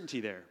uncertainty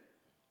there.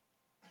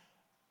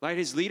 Right?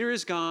 His leader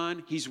is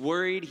gone. He's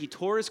worried. He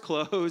tore his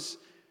clothes.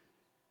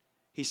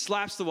 He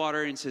slaps the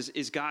water and says,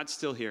 is God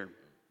still here?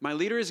 My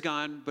leader is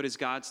gone, but is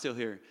God still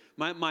here?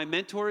 My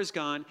mentor is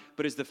gone,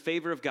 but is the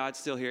favor of God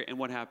still here? And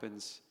what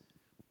happens?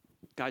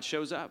 God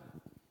shows up.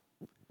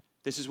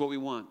 This is what we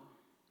want.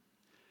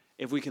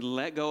 If we can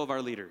let go of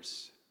our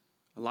leaders,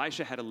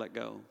 Elisha had to let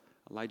go.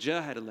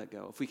 Elijah had to let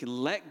go. If we can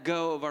let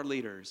go of our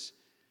leaders,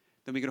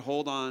 then we can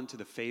hold on to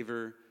the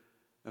favor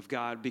of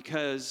God.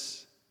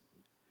 Because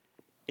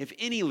if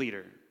any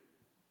leader,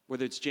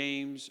 whether it's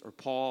James or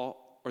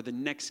Paul or the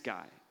next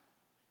guy,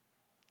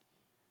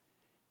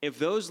 if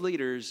those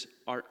leaders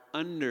are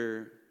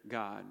under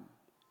God,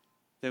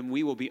 then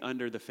we will be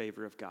under the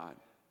favor of God.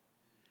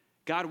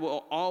 God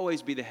will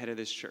always be the head of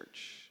this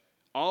church,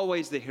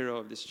 always the hero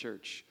of this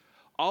church,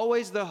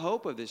 always the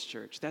hope of this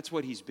church. That's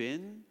what he's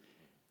been.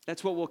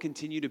 That's what we'll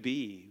continue to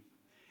be.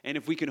 And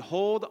if we can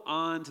hold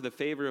on to the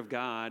favor of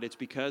God, it's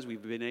because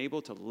we've been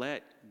able to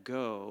let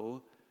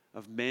go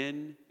of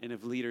men and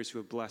of leaders who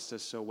have blessed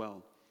us so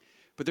well.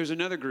 But there's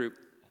another group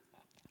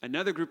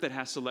that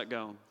has to let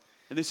go.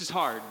 And this is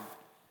hard,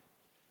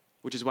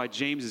 which is why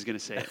James is going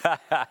to say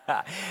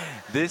it.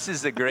 This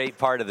is a great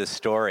part of the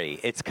story.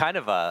 It's kind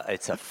of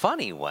it's a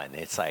funny one.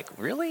 It's like,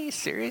 really?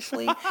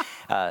 Seriously?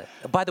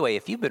 By the way,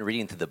 if you've been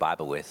reading through the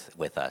Bible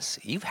with us,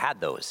 you've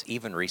had those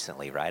even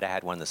recently, right? I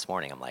had one this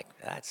morning. I'm like,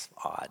 that's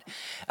odd.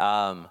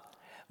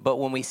 But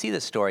when we see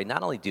the story,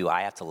 not only do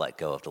I have to let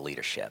go of the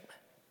leadership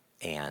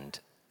and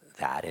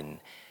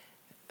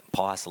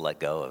Paul has to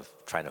let go of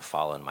trying to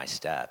follow in my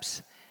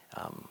steps,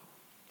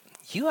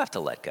 you have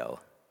to let go.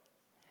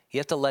 You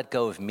have to let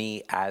go of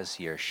me as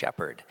your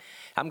shepherd.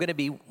 I'm going to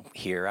be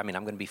here. I'm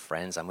going to be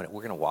friends. We're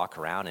going to walk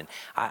around,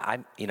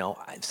 and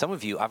some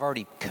of you, I've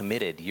already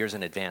committed years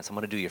in advance. I'm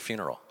going to do your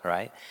funeral,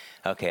 right?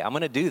 Okay, I'm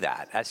going to do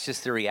that. That's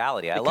just the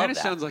reality. I love that. It kind of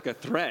sounds like a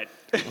threat.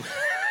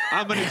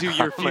 I'm going to do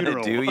your funeral.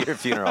 I'm going to do your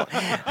funeral.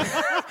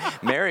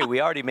 Mary,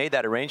 we already made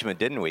that arrangement,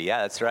 didn't we?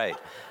 Yeah, that's right.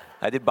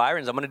 I did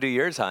Byron's. I'm going to do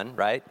yours, hon,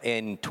 right?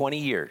 In 20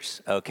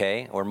 years,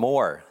 okay? Or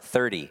more,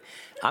 30.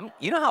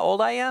 You know how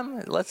old I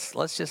am?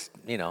 Let's just,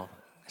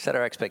 set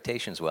our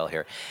expectations well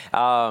here.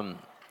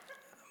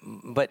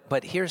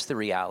 But here's the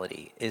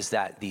reality, is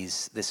that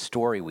this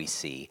story we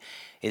see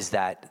is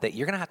that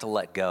you're going to have to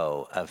let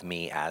go of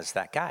me as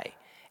that guy.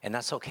 And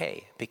that's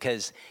okay,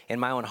 because in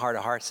my own heart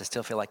of hearts, I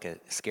still feel like a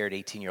scared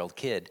 18-year-old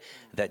kid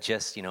that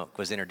just,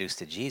 was introduced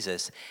to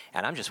Jesus,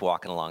 and I'm just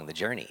walking along the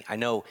journey. I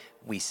know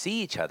we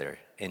see each other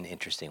in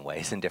interesting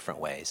ways, in different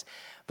ways,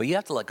 but you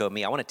have to let go of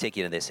me. I want to take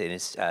you to this, and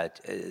it's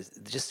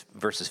just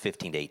verses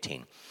 15 to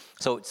 18.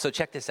 So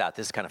check this out.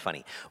 This is kind of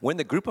funny. When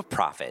the group of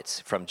prophets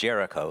from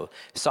Jericho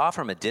saw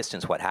from a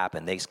distance what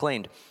happened, they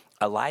exclaimed,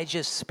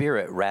 "Elijah's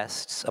spirit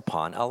rests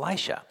upon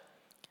Elisha,"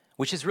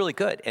 which is really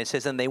good. And it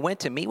says, and they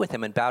went to meet with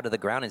him and bowed to the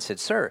ground and said,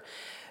 "Sir,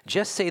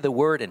 just say the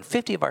word, and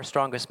 50 of our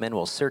strongest men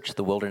will search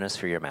the wilderness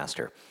for your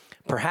master.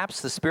 Perhaps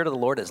the Spirit of the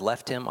Lord has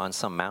left him on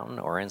some mountain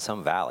or in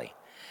some valley."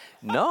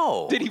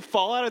 No. Did he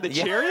fall out of the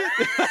chariot?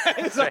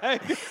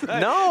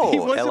 No, He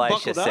wasn't Elisha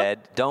buckled up?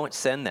 said, "Don't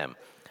send them."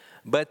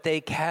 But they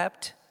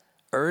kept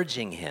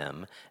urging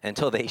him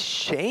until they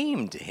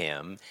shamed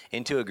him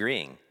into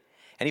agreeing.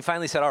 And he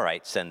finally said, "All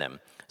right, send them."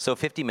 So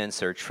 50 men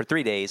searched for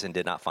 3 days and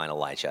did not find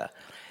Elijah.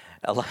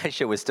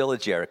 Elisha was still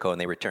at Jericho, and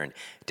they returned.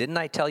 "Didn't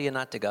I tell you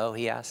not to go?"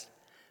 he asked.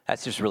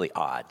 That's just really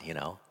odd,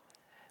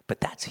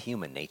 But that's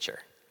human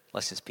nature.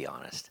 Let's just be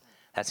honest.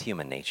 That's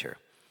human nature.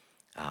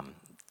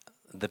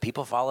 The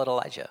people followed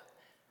Elijah.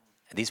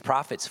 These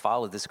prophets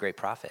followed this great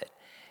prophet.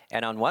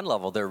 And on one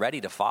level, they're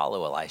ready to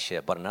follow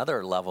Elisha, but on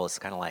another level, it's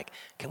kind of like,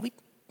 can we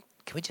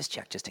just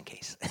check just in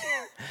case?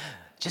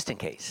 Just in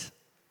case.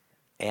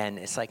 And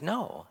it's like,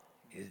 no,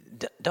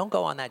 don't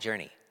go on that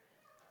journey.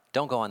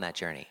 Don't go on that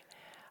journey.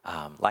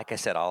 Like I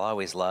said, I'll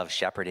always love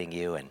shepherding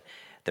you. And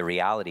the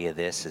reality of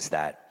this is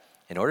that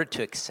in order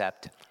to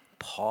accept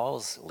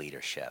Paul's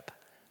leadership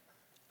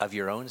of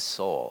your own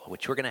soul,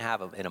 which we're going to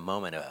have in a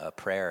moment, a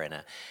prayer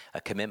and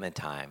a commitment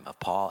time of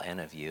Paul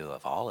and of you,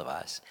 of all of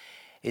us,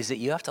 is that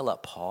you have to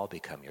let Paul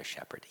become your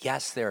shepherd.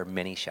 Yes, there are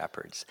many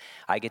shepherds.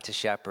 I get to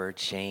shepherd,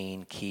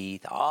 Shane,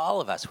 Keith,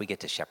 all of us, we get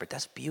to shepherd.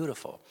 That's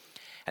beautiful.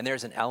 And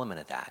there's an element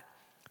of that.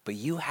 But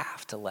you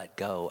have to let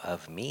go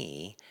of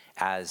me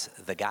as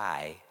the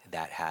guy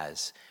that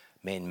has,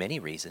 in many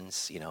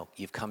reasons,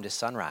 you've come to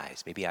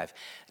Sunrise. Maybe I've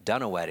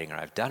done a wedding, or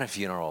I've done a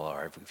funeral,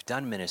 or we've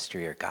done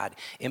ministry, or God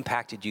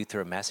impacted you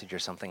through a message or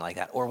something like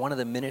that, or one of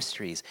the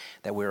ministries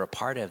that we're a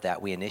part of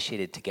that we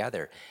initiated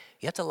together.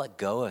 You have to let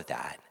go of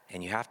that,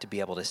 and you have to be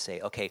able to say,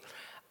 okay,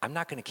 I'm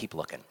not going to keep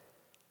looking.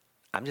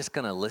 I'm just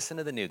going to listen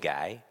to the new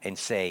guy and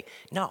say,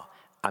 no,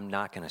 I'm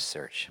not going to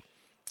search.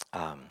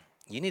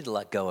 You need to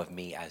let go of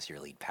me as your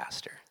lead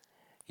pastor.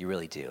 You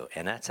really do.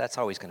 And that's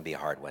always going to be a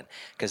hard one,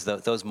 because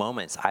those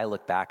moments, I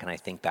look back and I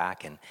think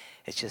back, and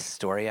it's just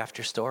story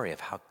after story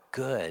of how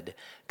good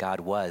God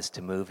was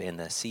to move in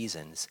the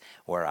seasons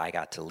where I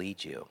got to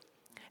lead you.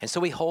 And so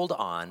we hold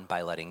on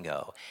by letting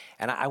go.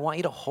 And I want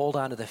you to hold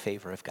on to the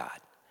favor of God.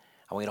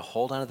 I want you to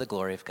hold on to the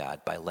glory of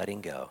God by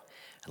letting go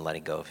and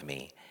letting go of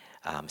me.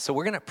 So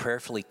we're going to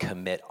prayerfully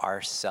commit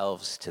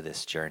ourselves to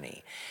this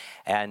journey.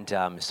 And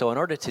so in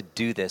order to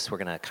do this, we're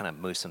going to kind of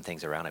move some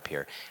things around up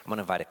here. I'm going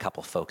to invite a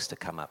couple folks to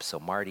come up. So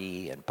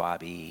Marty and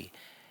Bobby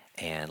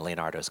and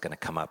Leonardo is going to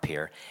come up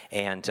here.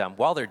 And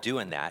while they're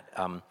doing that,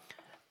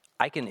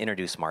 I can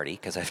introduce Marty,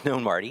 because I've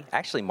known Marty.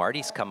 Actually,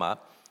 Marty's come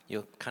up.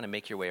 You'll kind of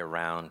make your way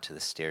around to the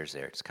stairs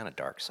there. It's kind of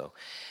dark, so.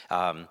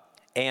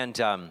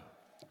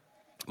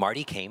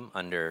 Marty came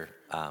under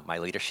my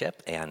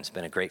leadership and has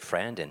been a great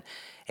friend,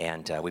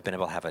 and we've been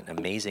able to have an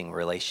amazing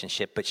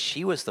relationship. But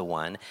she was the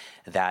one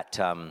that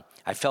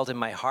I felt in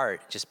my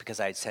heart, just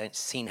because I had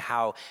seen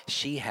how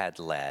she had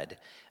led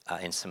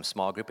in some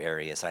small group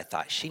areas. I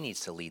thought she needs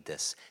to lead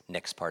this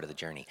next part of the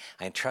journey.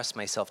 I entrust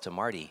myself to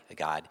Marty,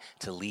 God,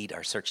 to lead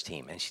our search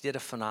team. And she did a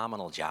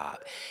phenomenal job.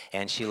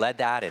 And she led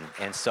that.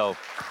 And so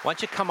why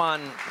don't you come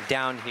on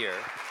down here.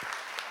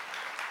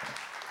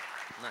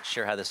 I'm not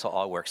sure how this will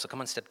all work, so come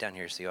on, step down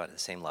here so you're at the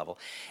same level.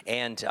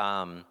 And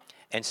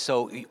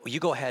so you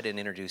go ahead and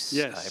introduce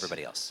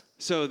everybody else.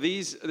 So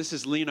this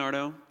is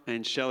Leonardo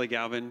and Shelly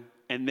Galvin,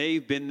 and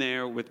they've been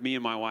there with me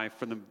and my wife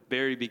from the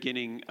very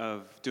beginning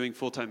of doing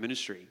full-time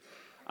ministry.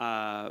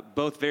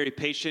 Both very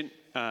patient.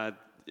 They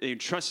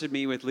entrusted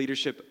me with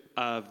leadership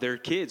of their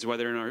kids while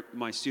they're in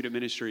my student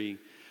ministry.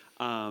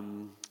 I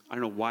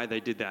don't know why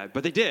they did that,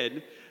 but they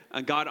did.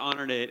 God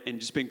honored it, and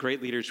just been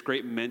great leaders,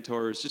 great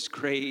mentors, just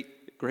great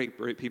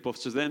people.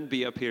 So then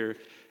be up here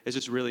is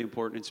just really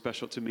important and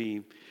special to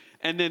me.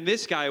 And then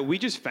this guy, we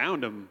just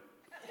found him.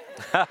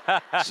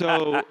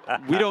 So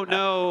we don't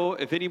know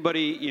if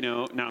anybody,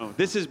 no,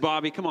 this is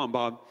Bobby. Come on,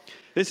 Bob.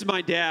 This is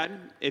my dad.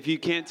 If you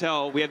can't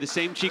tell, we have the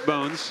same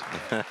cheekbones.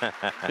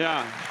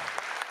 Yeah.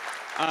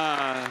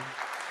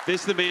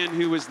 This is the man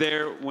who was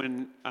there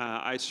when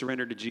I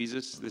surrendered to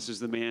Jesus. This is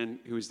the man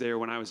who was there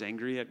when I was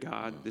angry at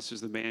God. This is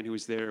the man who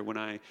was there when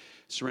I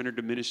surrendered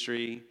to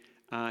ministry.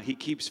 He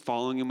keeps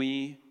following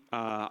me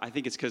I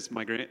think it's because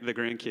the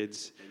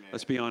grandkids,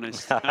 let's be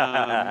honest.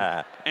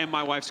 And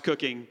my wife's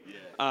cooking.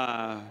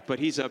 But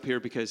he's up here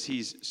because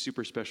he's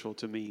super special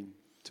to me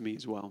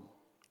as well.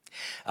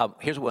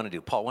 Here's what we want to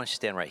do. Paul, why don't you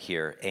stand right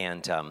here,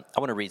 and I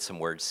want to read some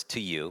words to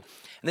you.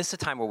 And this is a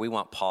time where we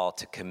want Paul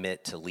to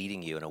commit to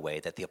leading you in a way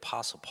that the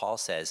Apostle Paul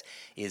says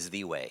is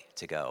the way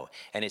to go.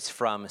 And it's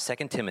from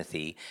 2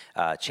 Timothy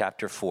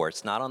chapter 4.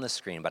 It's not on the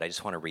screen, but I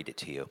just want to read it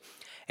to you.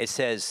 It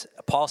says,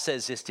 Paul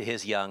says this to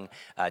his young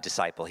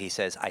disciple. He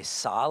says, I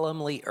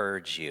solemnly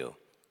urge you,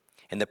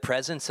 in the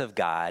presence of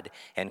God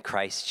and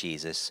Christ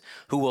Jesus,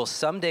 who will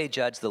someday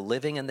judge the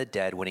living and the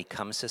dead when he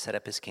comes to set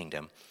up his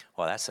kingdom.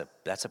 Well,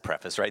 that's a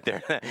preface right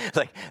there.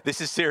 Like,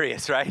 this is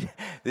serious, right?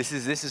 This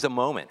is a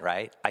moment,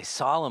 right?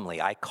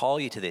 I call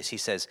you to this. He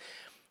says,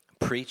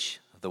 preach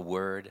the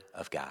word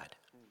of God.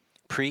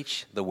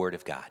 Preach the word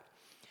of God.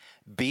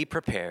 Be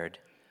prepared,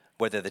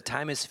 whether the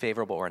time is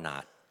favorable or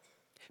not.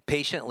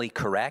 Patiently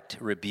correct,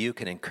 rebuke,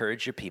 and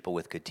encourage your people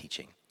with good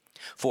teaching.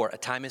 For a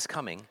time is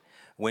coming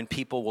when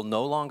people will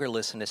no longer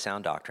listen to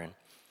sound doctrine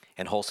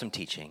and wholesome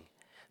teaching.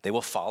 They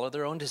will follow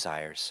their own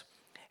desires,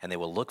 and they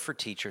will look for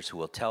teachers who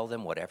will tell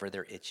them whatever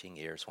their itching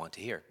ears want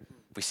to hear.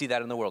 We see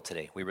that in the world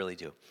today. We really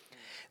do.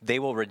 They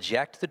will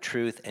reject the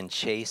truth and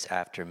chase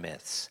after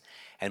myths.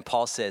 And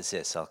Paul says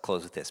this, I'll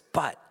close with this,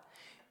 but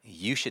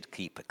you should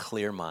keep a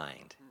clear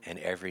mind in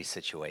every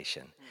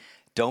situation.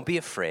 Don't be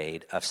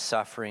afraid of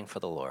suffering for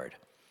the Lord.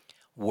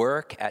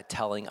 Work at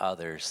telling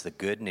others the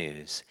good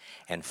news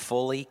and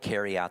fully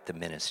carry out the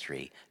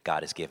ministry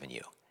God has given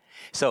you.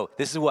 So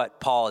this is what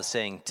Paul is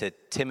saying to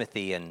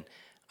Timothy, and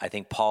I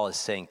think Paul is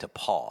saying to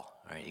Paul.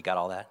 All right, you got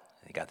all that?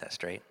 You got that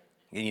straight?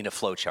 You need a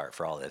flow chart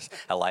for all this.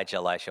 Elijah,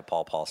 Elisha,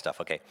 Paul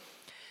stuff. Okay.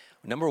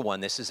 Number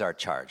one, this is our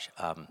charge.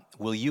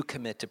 Will you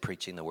commit to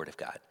preaching the word of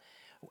God?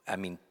 I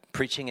mean,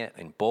 preaching it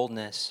in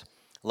boldness,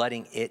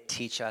 letting it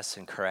teach us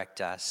and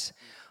correct us,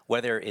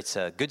 whether it's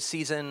a good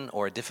season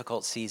or a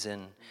difficult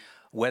season,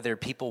 whether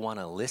people want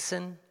to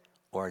listen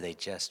or they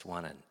just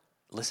want to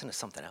listen to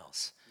something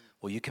else.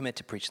 Will you commit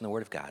to preaching the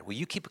word of God? Will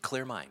you keep a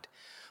clear mind?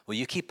 Will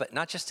you keep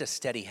not just a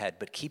steady head,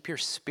 but keep your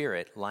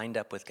spirit lined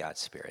up with God's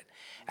spirit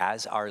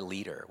as our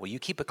leader? Will you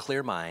keep a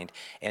clear mind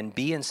and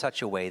be in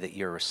such a way that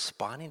you're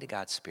responding to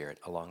God's spirit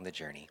along the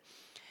journey?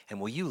 And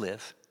will you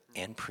live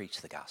and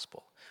preach the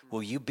gospel?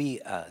 Will you be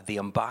the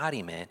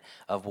embodiment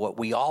of what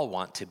we all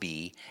want to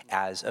be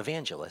as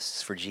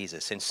evangelists for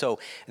Jesus? And so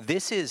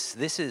this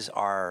is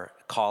our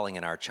calling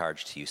and our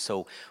charge to you.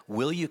 So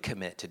will you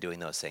commit to doing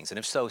those things? And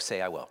if so,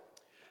 say, I will.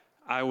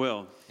 I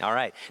will. All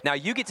right. Now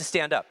you get to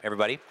stand up,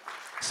 everybody.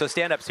 So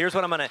stand up. So here's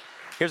what I'm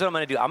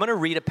gonna do. I'm gonna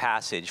read a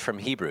passage from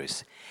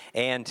Hebrews,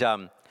 and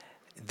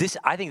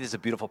I think this is a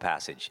beautiful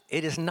passage.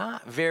 It is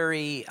not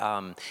very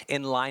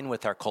in line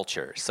with our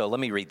culture. So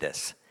let me read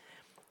this.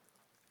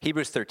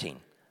 Hebrews 13.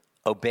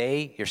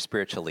 Obey your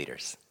spiritual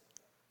leaders.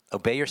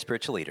 Obey your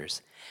spiritual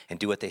leaders and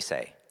do what they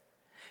say.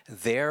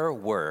 Their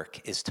work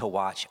is to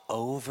watch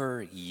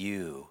over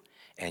you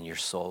and your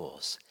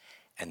souls,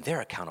 and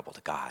they're accountable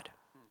to God.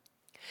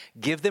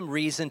 Give them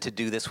reason to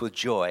do this with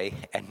joy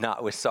and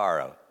not with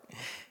sorrow.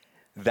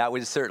 That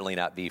would certainly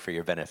not be for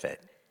your benefit.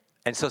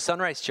 And so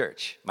Sunrise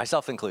Church,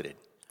 myself included,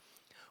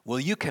 will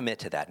you commit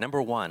to that?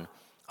 Number one,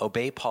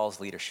 obey Paul's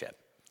leadership.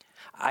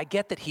 I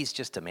get that he's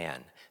just a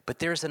man, but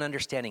there's an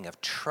understanding of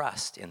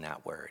trust in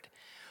that word,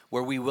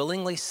 where we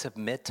willingly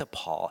submit to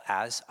Paul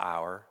as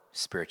our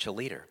spiritual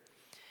leader.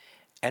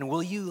 And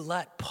will you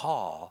let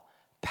Paul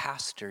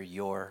pastor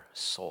your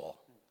soul?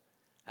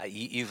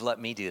 You've let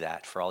me do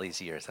that for all these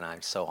years, and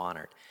I'm so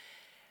honored.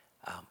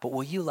 But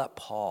will you let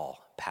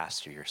Paul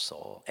pastor your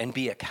soul and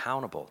be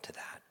accountable to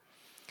that?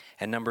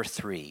 And number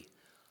three,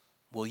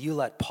 will you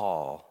let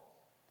Paul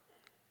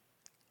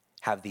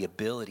have the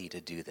ability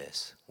to do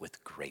this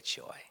with great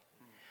joy,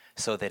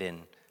 so that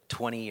in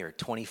 20 or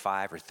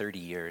 25 or 30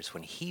 years,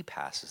 when he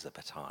passes the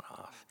baton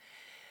off,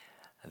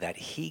 that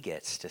he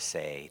gets to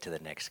say to the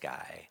next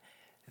guy,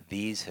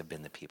 these have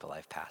been the people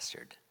I've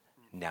pastored.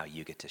 Now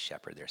you get to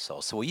shepherd their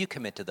souls. So will you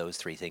commit to those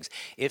three things?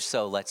 If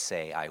so, let's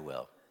say, I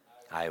will.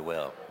 I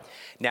will.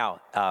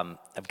 Now,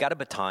 I've got a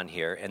baton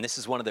here, and this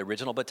is one of the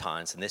original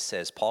batons, and this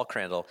says, Paul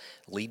Crandall,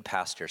 lead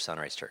pastor,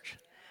 Sunrise Church.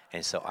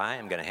 And so I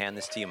am going to hand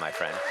this to you, my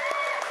friend.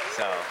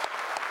 So...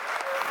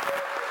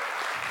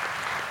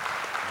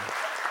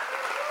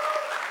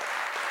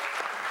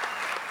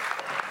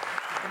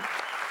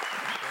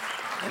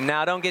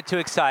 Now, don't get too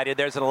excited.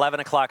 There's an 11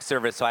 o'clock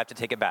service, so I have to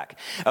take it back.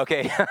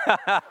 Okay?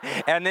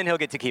 And then he'll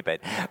get to keep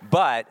it.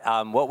 But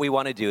what we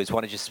want to do is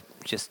want to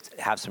just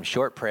have some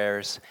short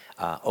prayers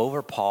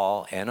over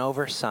Paul and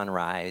over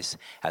Sunrise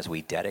as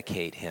we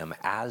dedicate him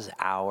as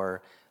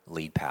our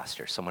lead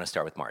pastor. So I'm going to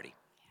start with Marty.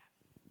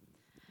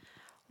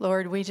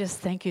 Lord, we just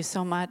thank you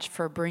so much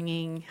for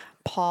bringing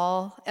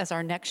Paul as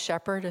our next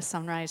shepherd of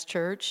Sunrise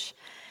Church,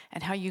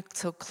 and how you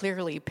so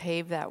clearly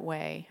paved that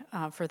way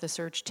for the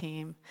search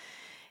team.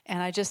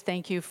 And I just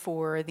thank you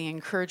for the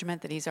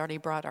encouragement that he's already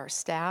brought our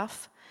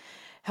staff.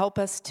 Help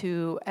us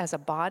to, as a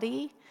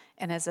body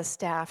and as a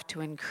staff, to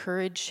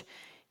encourage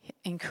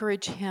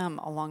Encourage him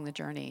along the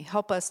journey.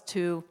 Help us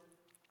to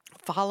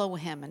follow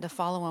him and to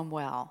follow him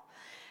well.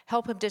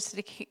 Help him just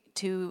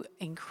to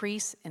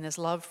increase in his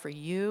love for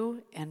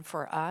you and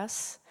for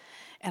us.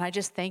 And I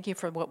just thank you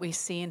for what we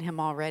see in him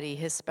already,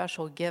 his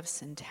special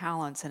gifts and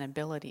talents and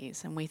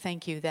abilities. And we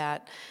thank you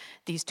that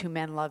these two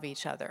men love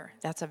each other.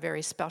 That's a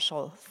very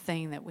special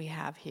thing that we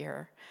have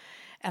here.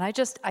 And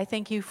I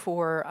thank you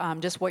for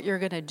just what you're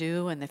going to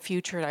do in the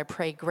future. And I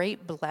pray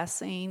great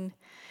blessing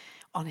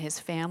on his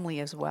family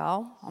as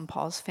well, on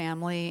Paul's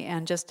family,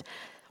 and just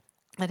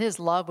that his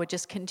love would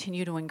just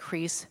continue to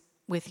increase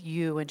with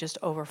you and just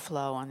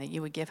overflow, and that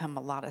you would give him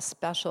a lot of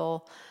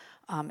special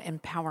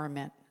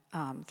empowerment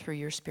through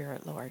your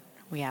Spirit, Lord.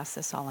 We ask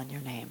this all in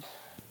your name.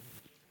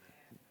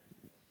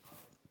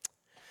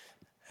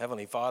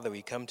 Heavenly Father,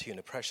 we come to you in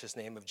the precious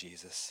name of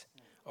Jesus.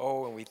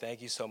 Oh, and we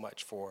thank you so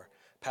much for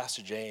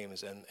Pastor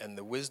James and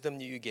the wisdom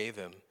that you gave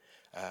him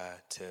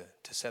to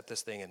set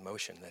this thing in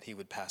motion, that he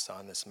would pass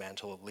on this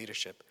mantle of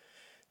leadership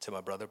to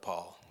my brother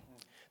Paul.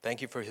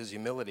 Thank you for his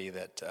humility,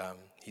 that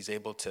he's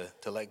able to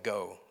let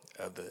go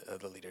of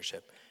the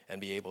leadership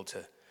and be able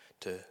to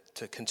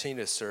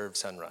continue to serve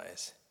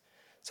Sunrise.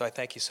 So I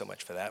thank you so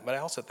much for that. But I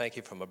also thank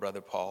you for my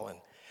brother Paul. And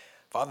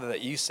Father,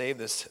 that you saved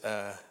this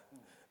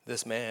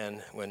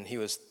man when he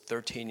was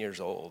 13 years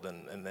old,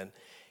 and then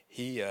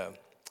he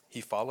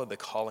followed the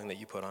calling that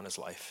you put on his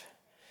life.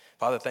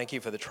 Father, thank you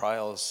for the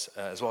trials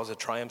as well as the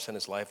triumphs in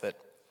his life that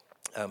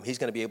he's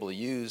going to be able to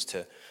use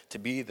to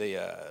be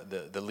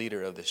the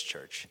leader of this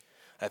church.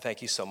 I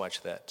thank you so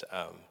much that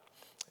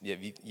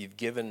you've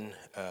given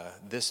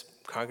this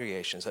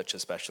congregation such a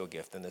special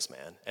gift in this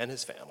man and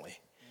his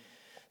family.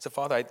 So,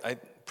 Father, I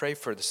pray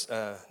for this,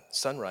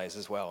 Sunrise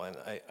as well, and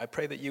I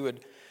pray that you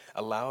would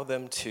allow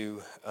them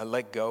to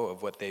let go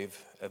of what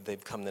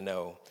they've come to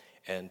know,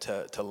 and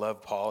to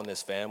love Paul and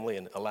his family,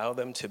 and allow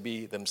them to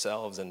be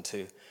themselves and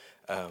to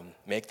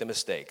make the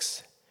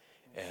mistakes.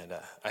 And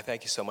I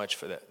thank you so much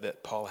for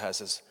that Paul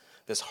has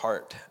this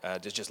heart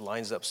that just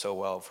lines up so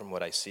well from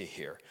what I see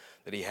here,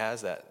 that he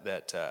has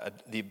the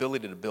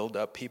ability to build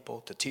up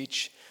people, to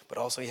teach, but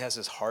also he has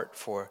his heart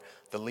for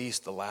the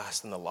least, the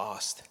last, and the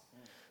lost.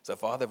 So,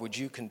 Father, would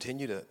you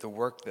continue the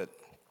work that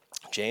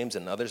James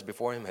and others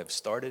before him have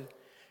started,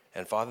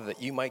 and Father,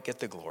 that you might get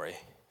the glory.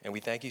 And we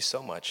thank you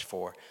so much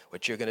for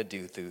what you're going to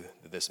do through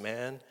this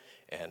man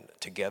and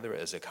together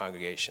as a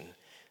congregation.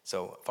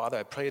 So, Father,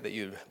 I pray that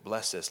you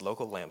bless this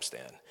local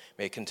lampstand.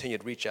 May it continue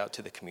to reach out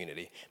to the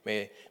community.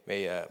 May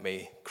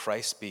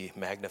Christ be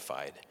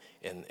magnified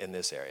in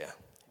this area,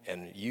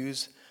 and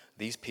use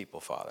these people,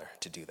 Father,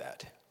 to do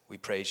that. We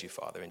praise you,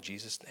 Father, in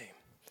Jesus' name.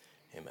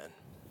 Amen.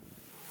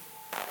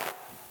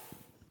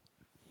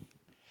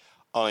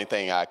 Only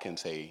thing I can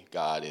say,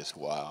 God is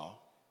wow.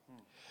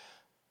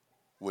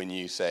 When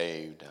you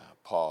saved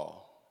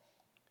Paul,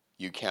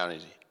 you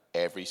counted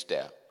every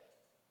step.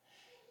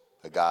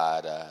 But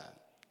God,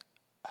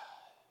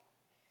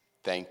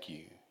 thank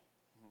you.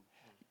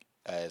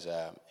 As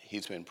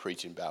he's been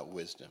preaching about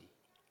wisdom.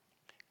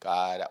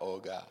 God, oh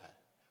God,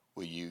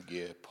 will you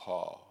give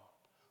Paul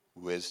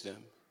wisdom?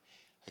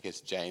 I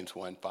guess James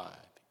 1:5,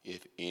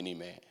 if any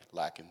man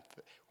lacking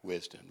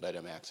wisdom, let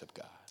him ask of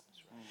God.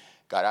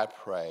 God, I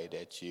pray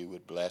that you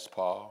would bless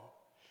Paul,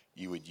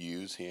 you would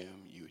use him,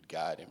 you would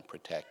guide him,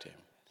 protect him.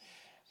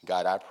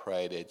 God, I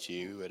pray that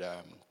you would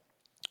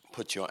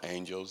put your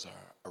angels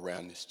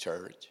around this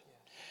church.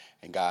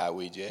 And God,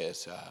 we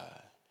just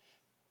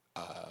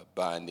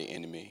bind the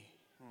enemy,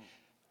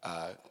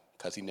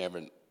 because he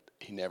never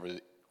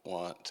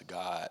wants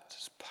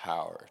God's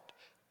power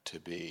to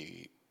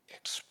be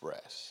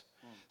expressed.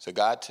 So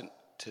God, to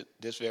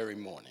this very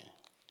morning,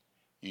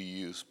 you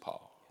use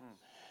Paul.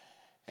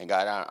 And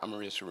God,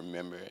 I'm just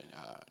remembering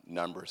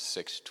Numbers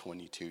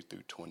 6:22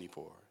 through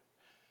 24.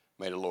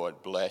 May the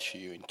Lord bless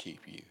you and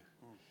keep you.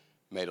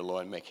 May the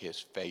Lord make his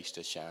face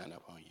to shine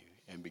upon you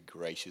and be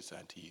gracious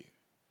unto you.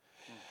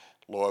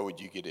 Lord, would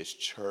you give this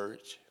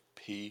church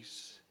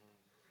peace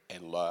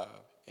and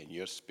love and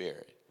your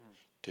spirit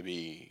to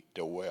be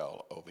the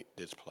well over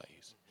this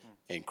place.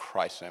 In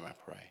Christ's name I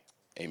pray.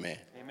 Amen.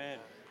 Amen.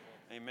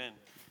 Amen.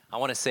 I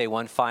want to say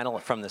one final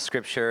from the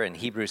scripture in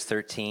Hebrews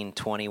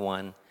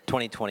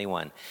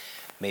 13:20-21.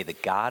 May the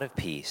God of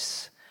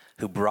peace,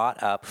 who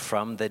brought up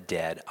from the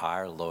dead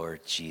our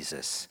Lord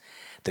Jesus,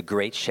 the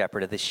great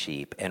shepherd of the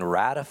sheep, and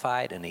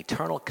ratified an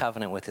eternal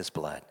covenant with his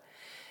blood,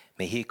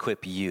 may he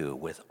equip you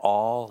with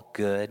all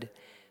good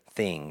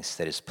things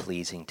that is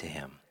pleasing to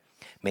him.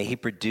 May he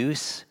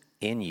produce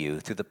in you,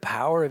 through the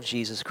power of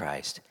Jesus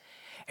Christ,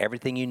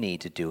 everything you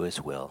need to do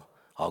his will.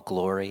 All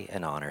glory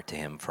and honor to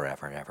him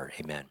forever and ever.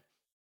 Amen.